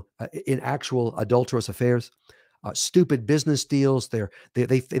 in actual adulterous affairs, stupid business deals.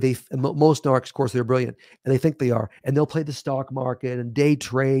 Most narcs, of course, they're brilliant, and they think they are, and they'll play the stock market and day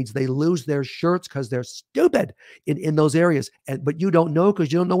trades. They lose their shirts because they're stupid in those areas, but you don't know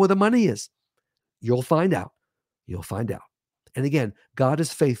because you don't know where the money is. You'll find out. You'll find out. And again, God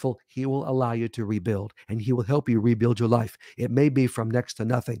is faithful. He will allow you to rebuild, and he will help you rebuild your life. It may be from next to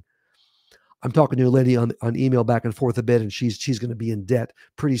nothing. I'm talking to a lady on email back and forth a bit, and she's going to be in debt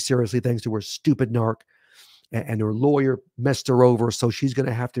pretty seriously thanks to her stupid narc, and her lawyer messed her over, so she's going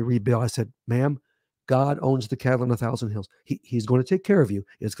to have to rebuild. I said, ma'am, God owns the cattle on 1,000 hills. He's going to take care of you.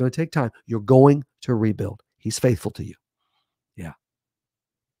 It's going to take time. You're going to rebuild. He's faithful to you. Yeah.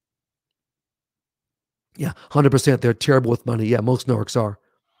 Yeah, 100%. They're terrible with money. Yeah, most narcs are.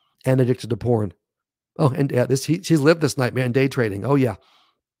 And addicted to porn. Oh, and yeah, she's lived this nightmare in day trading. Oh, yeah.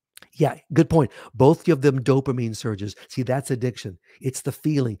 Yeah, good point. Both give them dopamine surges. See, that's addiction. It's the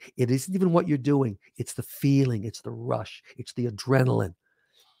feeling. It isn't even what you're doing. It's the feeling. It's the rush. It's the adrenaline.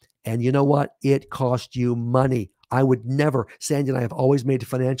 And you know what? It cost you money. I would never. Sandy and I have always made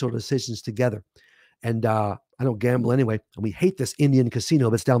financial decisions together. And I don't gamble anyway. And we hate this Indian casino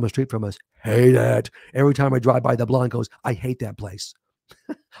that's down the street from us. Hate it. Every time I drive by the Blancos, I hate that place.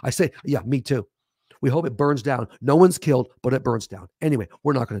 I say, yeah, me too. We hope it burns down. No one's killed, but it burns down. Anyway,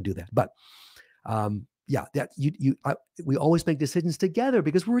 we're not going to do that. But yeah, that we always make decisions together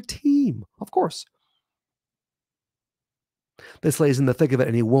because we're a team, of course. This lady's in the thick of it,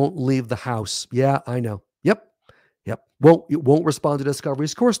 and he won't leave the house. Yeah, I know. Yep. Yep. Won't respond to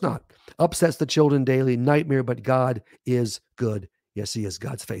discoveries. Of course not. Upsets the children daily. Nightmare, but God is good. Yes, he is.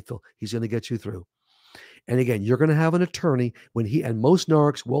 God's faithful. He's going to get you through. And again, you're going to have an attorney and most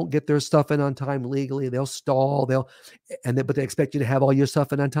narcs won't get their stuff in on time legally. They'll stall. But they expect you to have all your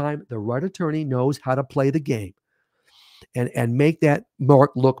stuff in on time. The right attorney knows how to play the game and make that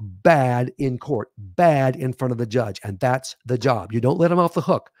mark look bad in court, bad in front of the judge. And that's the job. You don't let them off the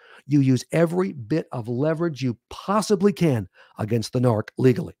hook. You use every bit of leverage you possibly can against the narc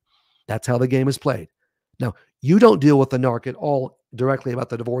legally. That's how the game is played. Now, you don't deal with the narc at all directly about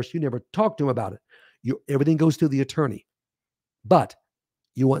the divorce. You never talk to him about it. Everything goes through the attorney. But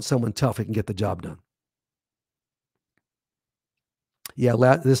you want someone tough who can get the job done. Yeah,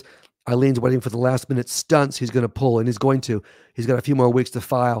 Eileen's waiting for the last minute stunts he's going to pull, and he's got a few more weeks to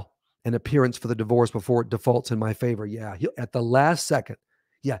file an appearance for the divorce before it defaults in my favor. Yeah, at the last second,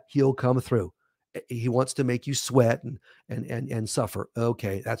 yeah, he'll come through. He wants to make you sweat and suffer.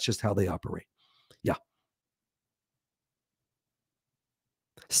 Okay, that's just how they operate. Yeah.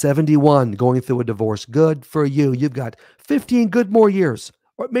 71 going through a divorce. Good for you. You've got 15 good more years,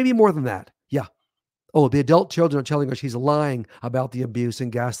 or maybe more than that. Yeah. Oh, the adult children are telling her she's lying about the abuse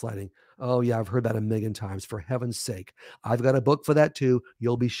and gaslighting. Oh, yeah, I've heard that a million times. For heaven's sake. I've got a book for that too.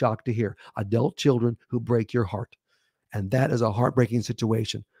 You'll be shocked to hear. Adult children who break your heart. And that is a heartbreaking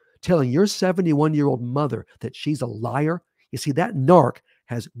situation. Telling your 71-year-old mother that she's a liar. You see, that narc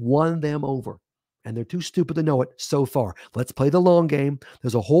has won them over. And they're too stupid to know it so far. Let's play the long game.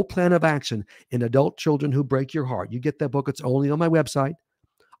 There's a whole plan of action in Adult Children Who Break Your Heart. You get that book, it's only on my website.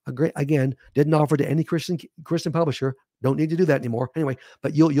 Again, didn't offer to any Christian publisher. Don't need to do that anymore. Anyway,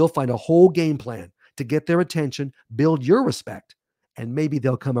 but you'll find a whole game plan to get their attention, build your respect, and maybe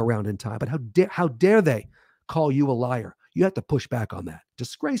they'll come around in time. But how dare they call you a liar? You have to push back on that.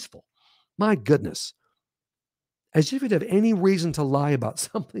 Disgraceful. My goodness. As if you'd have any reason to lie about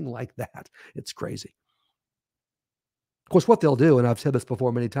something like that. It's crazy. Of course, what they'll do, and I've said this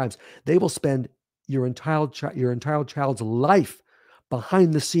before many times, they will spend your entire child's life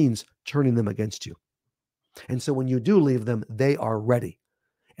behind the scenes turning them against you. And so when you do leave them, they are ready.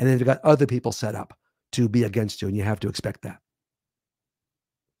 And they've got other people set up to be against you, and you have to expect that.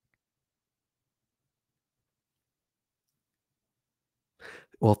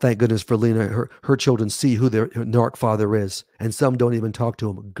 Well, thank goodness for Lena. Her children see who their narc father is, and some don't even talk to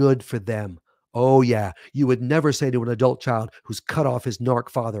him. Good for them. Oh, yeah. You would never say to an adult child who's cut off his narc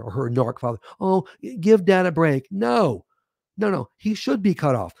father or her narc father, oh, give dad a break. No, no, no. He should be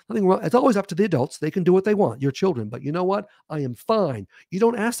cut off. Nothing wrong. It's always up to the adults. They can do what they want, your children. But you know what? I am fine. You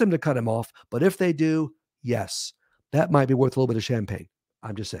don't ask them to cut him off. But if they do, yes, that might be worth a little bit of champagne.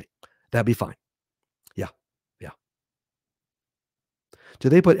 I'm just saying. That'd be fine. Yeah. Yeah. Do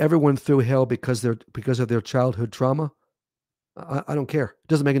they put everyone through hell because of their childhood trauma? I don't care. It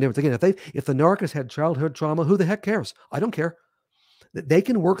doesn't make a difference. Again, if the narc has had childhood trauma, who the heck cares? I don't care. They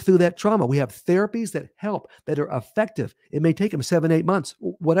can work through that trauma. We have therapies that help, that are effective. It may take him 7, 8 months,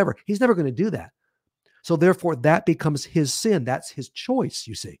 whatever. He's never going to do that. So therefore, that becomes his sin. That's his choice,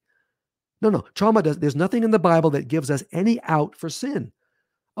 you see. No, no. There's nothing in the Bible that gives us any out for sin.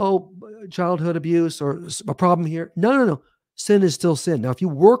 Oh, childhood abuse or a problem here. No, no, no. Sin is still sin. Now, if you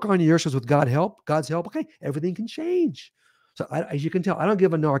work on your issues with God's help, okay, everything can change. So as you can tell, I don't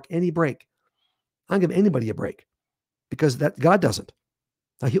give a narc any break. I don't give anybody a break because that God doesn't.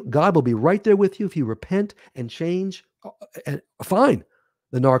 Now, God will be right there with you if you repent and change. And fine,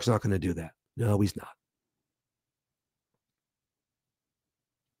 the narc's not going to do that. No, he's not.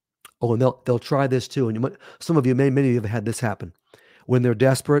 Oh, and they'll try this too. And some of you, many of you have had this happen. When they're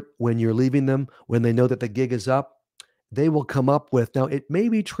desperate, when you're leaving them, when they know that the gig is up, they will come up with, now it may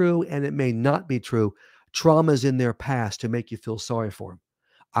be true and it may not be true, traumas in their past to make you feel sorry for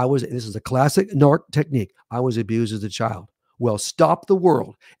them. This is a classic narc technique. I was abused as a child. Well, stop the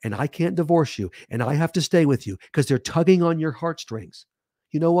world and I can't divorce you and I have to stay with you because they're tugging on your heartstrings.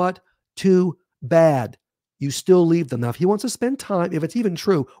 You know what? Too bad. You still leave them. Now, if he wants to spend time, if it's even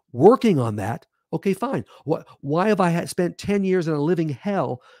true, working on that, okay, fine. Why have I spent 10 years in a living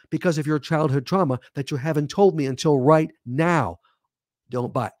hell because of your childhood trauma that you haven't told me until right now?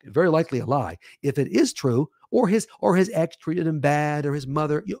 Don't buy it. Very likely a lie. If it is true, or his ex treated him bad, or his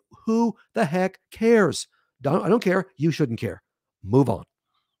mother, who the heck cares? I don't care. You shouldn't care. Move on.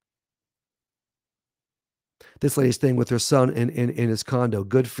 This lady's staying with her son in his condo.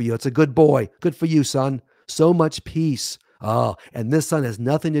 Good for you. It's a good boy. Good for you, son. So much peace. Oh, and this son has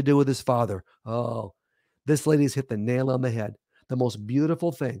nothing to do with his father. Oh, this lady's hit the nail on the head. The most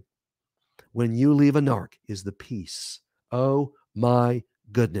beautiful thing when you leave a narc is the peace. Oh my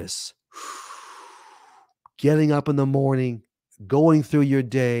goodness. Getting up in the morning, going through your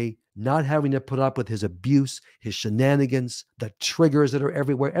day, not having to put up with his abuse, his shenanigans, the triggers that are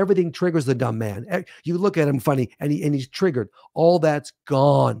everywhere. Everything triggers the dumb man. You look at him funny and he's triggered. All that's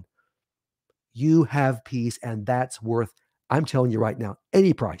gone. You have peace, and that's worth, I'm telling you right now,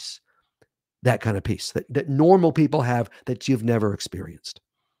 any price. That kind of peace that normal people have that you've never experienced.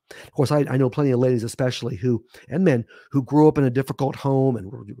 Of course, I know plenty of ladies, especially and men who grew up in a difficult home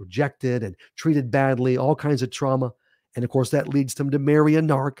and were rejected and treated badly, all kinds of trauma. And of course, that leads them to marry a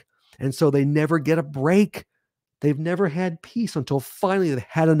narc. And so they never get a break. They've never had peace until finally they've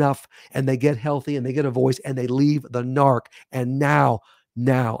had enough and they get healthy and they get a voice and they leave the narc. And now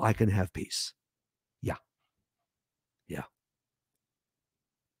I can have peace. Yeah. Yeah.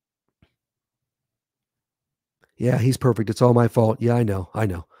 Yeah. He's perfect. It's all my fault. Yeah, I know. I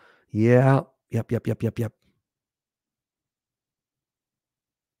know. Yeah. Yep. Yep. Yep. Yep. Yep.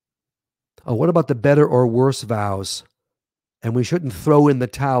 Oh, what about the better or worse vows? And we shouldn't throw in the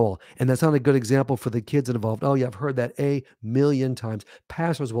towel. And that's not a good example for the kids involved. Oh, yeah, I've heard that a million times.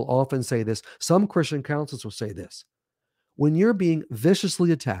 Pastors will often say this. Some Christian counselors will say this. When you're being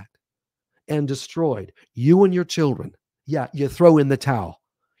viciously attacked and destroyed, you and your children, yeah, you throw in the towel.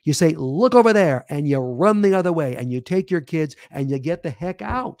 You say, look over there, and you run the other way, and you take your kids and you get the heck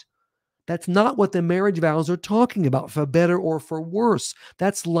out. That's not what the marriage vows are talking about, for better or for worse.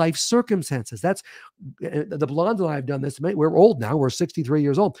 That's life circumstances. That's the blonde and I have done this. We're old now. We're 63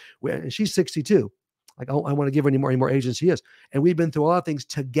 years old. And she's 62. Like, oh, I want to give her any more age than she is. And we've been through a lot of things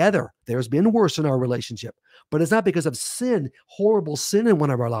together. There's been worse in our relationship, but it's not because of sin, horrible sin in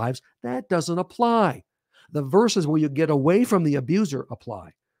one of our lives. That doesn't apply. The verses where you get away from the abuser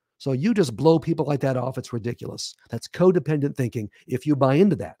apply. So you just blow people like that off. It's ridiculous. That's codependent thinking if you buy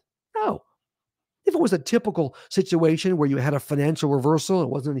into that. No. If it was a typical situation where you had a financial reversal, it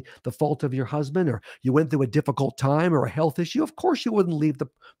wasn't the fault of your husband, or you went through a difficult time or a health issue, of course you wouldn't leave the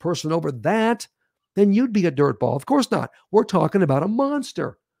person over that. Then you'd be a dirtball. Of course not. We're talking about a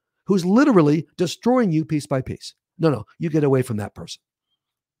monster who's literally destroying you piece by piece. No, you get away from that person.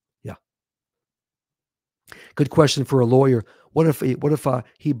 Yeah. Good question for a lawyer. What if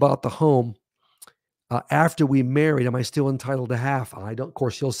he bought the home after we married? Am I still entitled to half? I don't. Of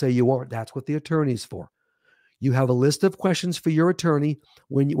course, he'll say you aren't. That's what the attorney's for. You have a list of questions for your attorney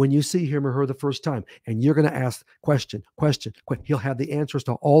when you see him or her the first time, and you're going to ask question. He'll have the answers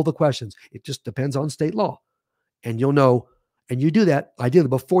to all the questions. It just depends on state law, and you'll know. And you do that ideally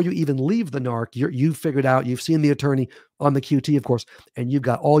before you even leave the narc. You've figured out. You've seen the attorney on the QT, of course, and you've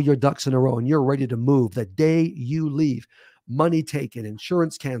got all your ducks in a row, and you're ready to move the day you leave. Money taken,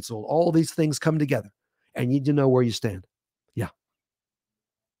 insurance canceled, all these things come together, and you need to know where you stand. Yeah.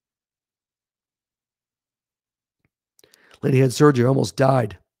 Lady had surgery, almost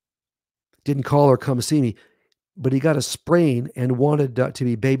died. Didn't call or come see me, but he got a sprain and wanted to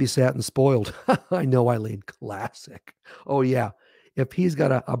be babysat and spoiled. I know, Eileen. Classic. Oh, yeah. If he's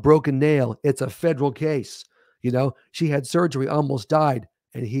got a broken nail, it's a federal case. She had surgery, almost died,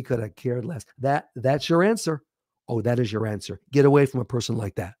 and he could have cared less. That's your answer. Oh, that is your answer. Get away from a person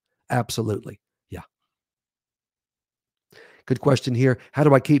like that. Absolutely. Yeah. Good question here. How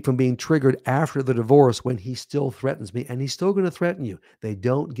do I keep from being triggered after the divorce when he still threatens me? And he's still going to threaten you. They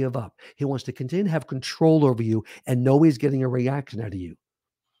don't give up. He wants to continue to have control over you and know he's getting a reaction out of you.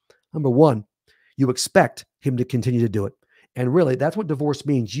 Number one, you expect him to continue to do it. And really, that's what divorce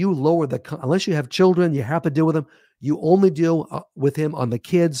means. You lower unless you have children, you have to deal with them. You only deal with him on the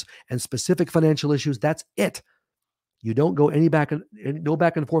kids and specific financial issues. That's it. You don't go no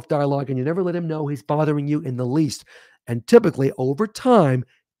back and forth dialogue, and you never let him know he's bothering you in the least. And typically, over time,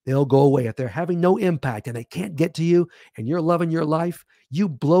 they'll go away. If they're having no impact and they can't get to you and you're loving your life, you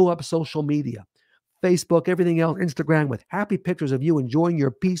blow up social media, Facebook, everything else, Instagram, with happy pictures of you enjoying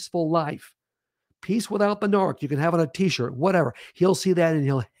your peaceful life. Peace without the narc. You can have on a t-shirt, whatever. He'll see that and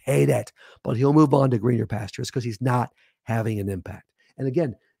he'll hate it, but he'll move on to greener pastures because he's not having an impact. And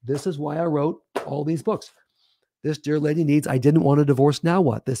again, this is why I wrote all these books. This dear lady needs, I didn't want a divorce. Now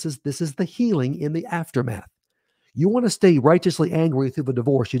what? This is the healing in the aftermath. You want to stay righteously angry through the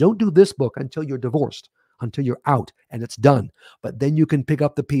divorce. You don't do this book until you're divorced, until you're out and it's done. But then you can pick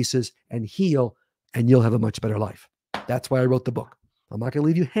up the pieces and heal, and you'll have a much better life. That's why I wrote the book. I'm not going to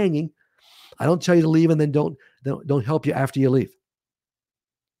leave you hanging. I don't tell you to leave and then don't help you after you leave.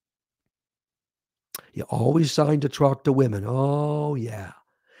 You always sign to talk to women. Oh, yeah.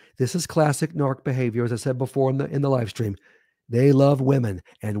 This is classic narc behavior, as I said before in the live stream. They love women,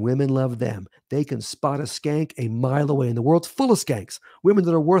 and women love them. They can spot a skank a mile away, and the world's full of skanks, women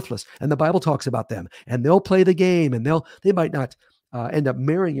that are worthless, and the Bible talks about them. And they'll play the game, and they might not end up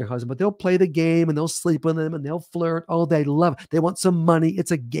marrying your husband, but they'll play the game, and they'll sleep with them, and they'll flirt. Oh, they love it. They want some money.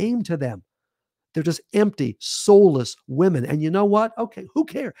 It's a game to them. They're just empty, soulless women. And you know what? Okay, who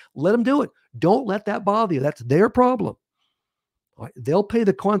cares? Let them do it. Don't let that bother you. That's their problem. They'll pay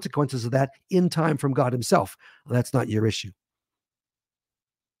the consequences of that in time from God himself. That's not your issue.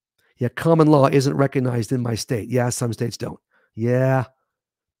 Yeah, common law isn't recognized in my state. Yeah, some states don't. Yeah.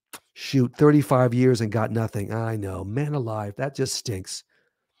 Shoot, 35 years and got nothing. I know. Man alive, that just stinks.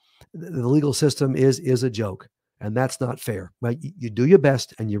 The legal system is a joke, and that's not fair. Right? You do your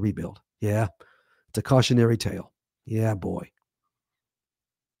best and you rebuild. Yeah. It's a cautionary tale. Yeah, boy.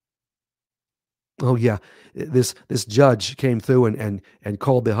 Oh yeah, this judge came through and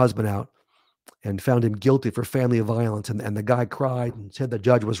called the husband out and found him guilty for family violence, and the guy cried and said the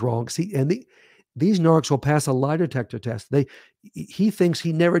judge was wrong. See, and these narcs will pass a lie detector test. He thinks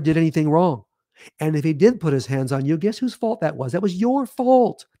he never did anything wrong. And if he did put his hands on you, guess whose fault that was? That was your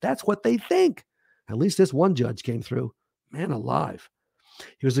fault. That's what they think. At least this one judge came through. Man alive.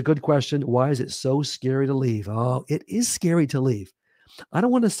 Here's a good question. Why is it so scary to leave? Oh, it is scary to leave. I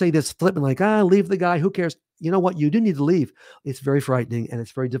don't want to say this flippant like, leave the guy. Who cares? You know what? You do need to leave. It's very frightening and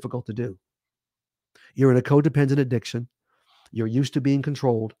it's very difficult to do. You're in a codependent addiction. You're used to being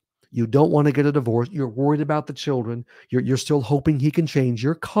controlled. You don't want to get a divorce. You're worried about the children. You're still hoping he can change.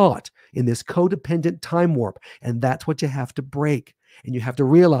 You're caught in this codependent time warp. And that's what you have to break. And you have to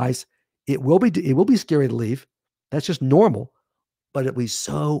realize it will be scary to leave. That's just normal, but it'll be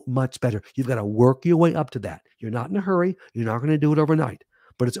so much better. You've got to work your way up to that. You're not in a hurry. You're not going to do it overnight,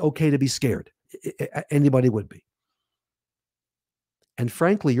 but it's okay to be scared. Anybody would be. And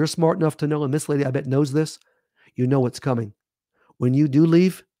frankly, you're smart enough to know, and this lady, I bet, knows this. You know what's coming. When you do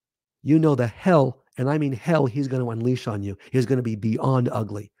leave, you know the hell, and I mean hell, he's going to unleash on you is going to be beyond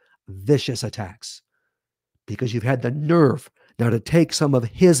ugly, vicious attacks, because you've had the nerve now to take some of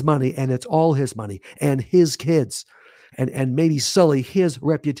his money, and it's all his money, and his kids, and maybe sully his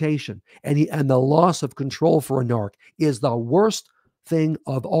reputation, and the loss of control for a narc is the worst thing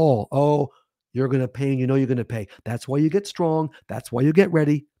of all. Oh, you're going to pay, and you know you're going to pay. That's why you get strong. That's why you get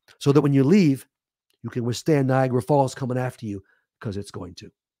ready, so that when you leave, you can withstand Niagara Falls coming after you, because it's going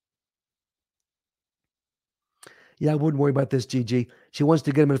to. Yeah, I wouldn't worry about this, Gigi. She wants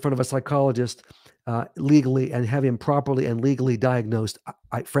to get him in front of a psychologist legally and have him properly and legally diagnosed.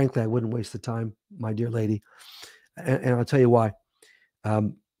 Frankly, I wouldn't waste the time, my dear lady. And I'll tell you why.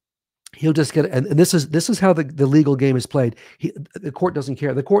 He'll just get, and this is how the legal game is played. The court doesn't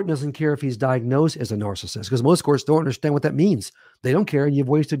care. The court doesn't care if he's diagnosed as a narcissist, because most courts don't understand what that means. They don't care, and you've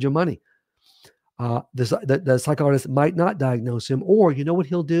wasted your money. The psychologist might not diagnose him, or you know what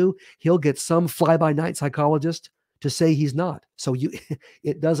he'll do? He'll get some fly-by-night psychologist to say he's not. So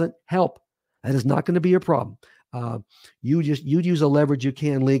it doesn't help. That is not going to be your problem. You use a leverage you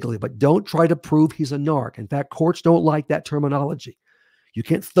can legally, but don't try to prove he's a narc. In fact, courts don't like that terminology. You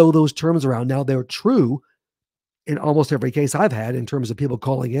can't throw those terms around. Now, they're true in almost every case I've had in terms of people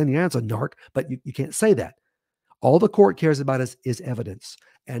calling in, yeah, it's a narc, but you can't say that. All the court cares about is evidence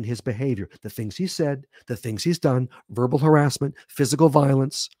and his behavior, the things he said, the things he's done, verbal harassment, physical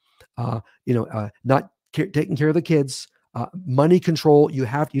violence, not taking care of the kids, money control. You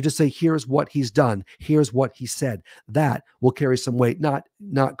just say, here's what he's done. Here's what he said. That will carry some weight, not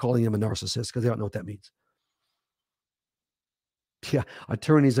calling him a narcissist, because they don't know what that means. Yeah,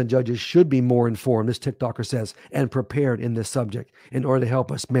 attorneys and judges should be more informed, this TikToker says, and prepared in this subject in order to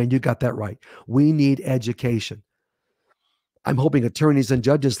help us. Man, you got that right. We need education. I'm hoping attorneys and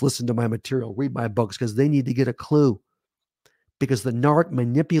judges listen to my material, read my books, because they need to get a clue. Because the narc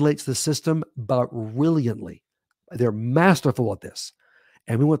manipulates the system brilliantly. They're masterful at this.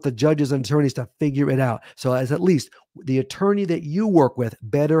 And we want the judges and attorneys to figure it out. So as at least the attorney that you work with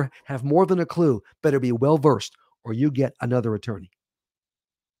better have more than a clue, better be well-versed, or you get another attorney.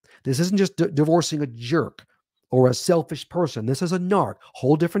 This isn't just divorcing a jerk or a selfish person. This is a narc,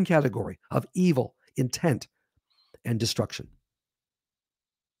 whole different category of evil, intent, and destruction.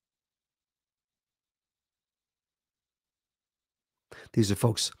 These are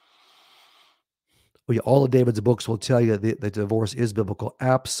folks. All of David's books will tell you that divorce is biblical.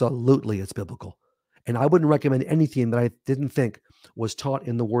 Absolutely, it's biblical. And I wouldn't recommend anything that I didn't think was taught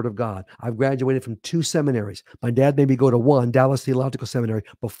in the Word of God. I've graduated from 2 seminaries. My dad made me go to one, Dallas Theological Seminary,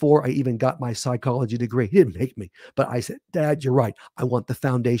 before I even got my psychology degree. He didn't make me, but I said, Dad, you're right. I want the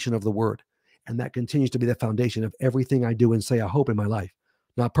foundation of the Word. And that continues to be the foundation of everything I do and say, I hope, in my life.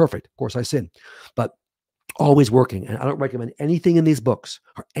 Not perfect. Of course, I sin. But always working. And I don't recommend anything in these books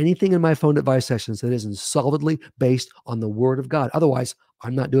or anything in my phone advice sessions that isn't solidly based on the Word of God. Otherwise,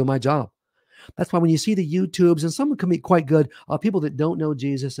 I'm not doing my job. That's why when you see the YouTubes, and some can be quite good, people that don't know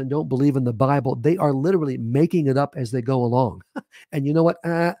Jesus and don't believe in the Bible, they are literally making it up as they go along. And you know what?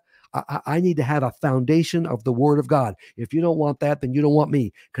 I need to have a foundation of the Word of God. If you don't want that, then you don't want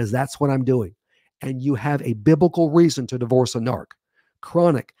me, because that's what I'm doing. And you have a biblical reason to divorce a narc.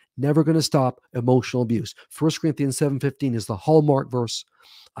 Chronic, never going to stop emotional abuse. 1 Corinthians 7:15 is the hallmark verse.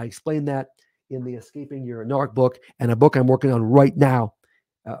 I explain that in the Escaping Your Narc book, and a book I'm working on right now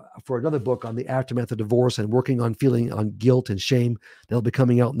for another book on the aftermath of divorce and working on feeling on guilt and shame. They'll be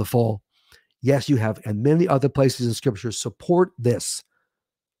coming out in the fall. Yes, you have, and many other places in Scripture support this.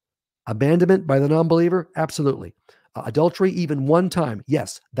 Abandonment by the non-believer? Absolutely. Adultery, even one time?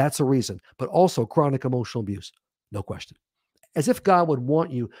 Yes, that's a reason. But also chronic emotional abuse? No question. As if God would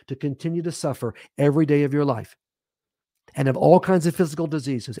want you to continue to suffer every day of your life and have all kinds of physical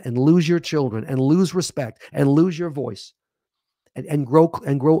diseases and lose your children and lose respect and lose your voice and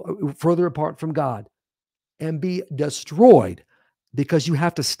grow further apart from God and be destroyed because you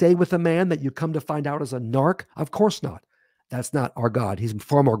have to stay with a man that you come to find out is a narc? Of course not. That's not our God. He's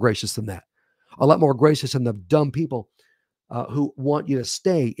far more gracious than that. A lot more gracious than the dumb people who want you to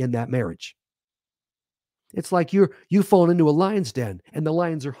stay in that marriage. It's like you've fallen into a lion's den and the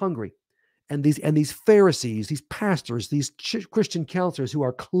lions are hungry. And these Pharisees, these pastors, these Christian counselors who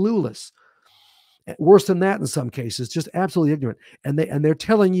are clueless, worse than that in some cases, just absolutely ignorant. And they're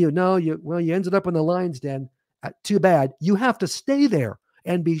telling you, no, you ended up in the lion's den. Too bad. You have to stay there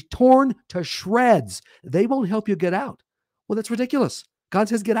and be torn to shreds. They won't help you get out. Well, that's ridiculous. God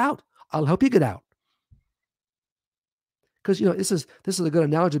says, get out. I'll help you get out. Because this is a good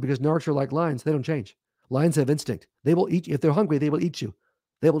analogy because narcs are like lions. They don't change. Lions have instinct. They will eat you. If they're hungry, they will eat you.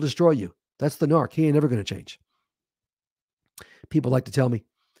 They will destroy you. That's the narc. He ain't never going to change. People like to tell me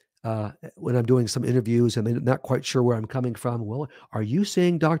when I'm doing some interviews and they're not quite sure where I'm coming from. Well, are you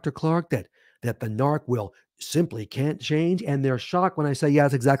saying, Dr. Clarke, that the narc will simply can't change? And they're shocked when I say, yeah,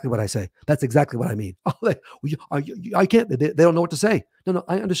 that's exactly what I say. That's exactly what I mean. Oh, I can't. They don't know what to say. No,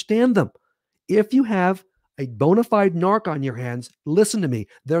 I understand them. If you have a bona fide narc on your hands, listen to me.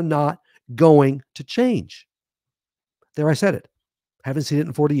 They're not going to change. There, I said it. Haven't seen it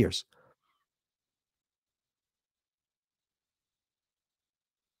in 40 years.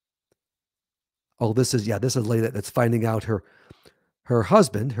 Oh, this is a lady that's finding out her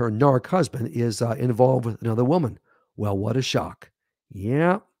husband, her narc husband, is involved with another woman. Well, what a shock.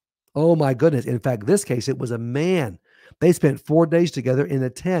 Yeah. Oh, my goodness. In fact, this case, it was a man. They spent 4 days together in a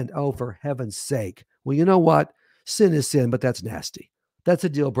tent. Oh, for heaven's sake. Well, you know what? Sin is sin, but that's nasty. That's a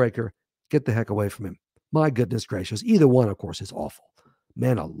deal breaker. Get the heck away from him. My goodness gracious. Either one, of course, is awful.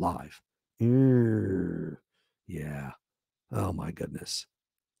 Man alive. Yeah. Oh, my goodness.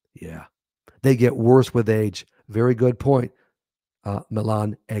 Yeah. They get worse with age. Very good point,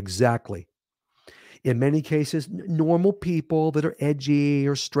 Milan. Exactly. In many cases, normal people that are edgy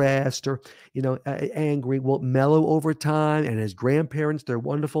or stressed or angry will mellow over time. And as grandparents, they're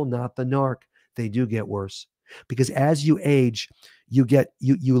wonderful. Not the narc. They do get worse because as you age,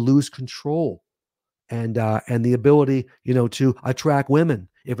 you lose control and the ability to attract women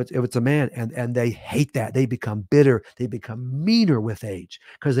if it's a man, and they hate that. They become bitter. They become meaner with age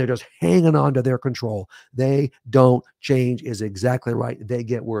because they're just hanging on to their control. They don't change. Is exactly right. They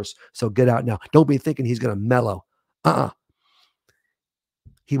get worse. So get out now. Don't be thinking he's going to mellow.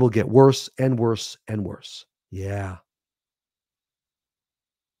 He will get worse and worse and worse. Yeah.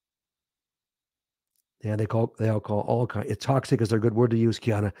 Yeah, they all call all kind. It's toxic is a good word to use,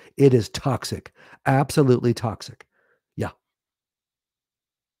 Kiana. It is toxic. Absolutely toxic. Yeah.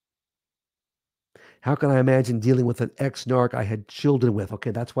 How can I imagine dealing with an ex-narc I had children with? Okay,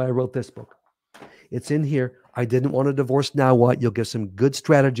 that's why I wrote this book. It's in here. I didn't want a divorce. Now what? You'll get some good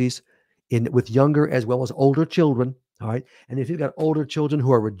strategies with younger as well as older children. All right. And if you've got older children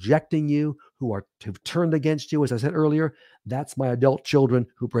who are rejecting you, who've turned against you, as I said earlier, that's my adult children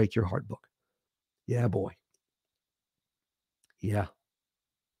who break your heart book. Yeah, boy. Yeah.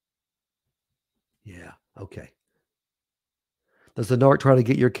 Yeah. Okay. Does the narc try to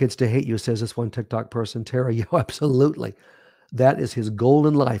get your kids to hate you? Says this one TikTok person, Tara. Yeah, absolutely. That is his goal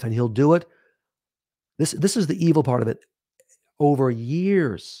in life, and he'll do it. This is the evil part of it. Over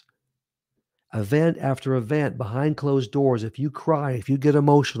years, event after event, behind closed doors, if you cry, if you get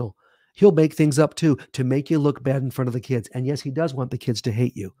emotional, he'll make things up too to make you look bad in front of the kids. And yes, he does want the kids to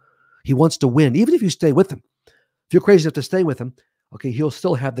hate you. He wants to win, even if you stay with him. If you're crazy enough to stay with him, okay, he'll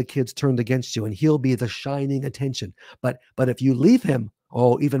still have the kids turned against you and he'll be the shining attention. But if you leave him,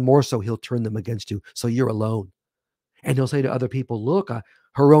 oh, even more so, he'll turn them against you. So you're alone. And he'll say to other people, look,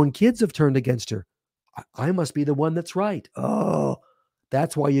 her own kids have turned against her. I must be the one that's right. Oh,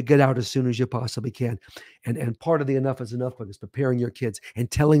 that's why you get out as soon as you possibly can. And part of the enough is enough book is preparing your kids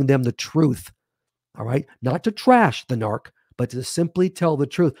and telling them the truth. All right. Not to trash the narc, but to simply tell the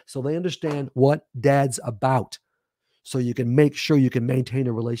truth so they understand what dad's about. So you can make sure you can maintain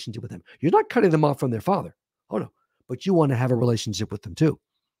a relationship with them. You're not cutting them off from their father. Oh, no. But you want to have a relationship with them too.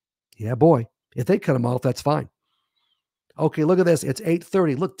 Yeah, boy. If they cut them off, that's fine. Okay, look at this. It's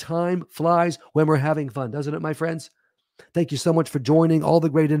 8:30. Look, time flies when we're having fun, doesn't it, my friends? Thank you so much for joining, all the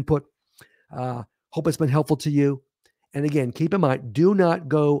great input. Hope it's been helpful to you. And again, keep in mind, do not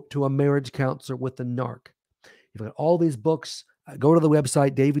go to a marriage counselor with the narc. You've got all these books. Go to the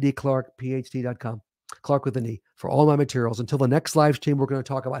website, daviddclarkephd.com, Clarke with an E, for all my materials. Until the next live stream, we're going to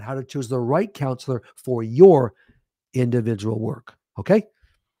talk about how to choose the right counselor for your individual work. Okay?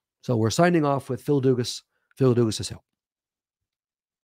 So we're signing off with Phil Dugas. Phil Dugas' help.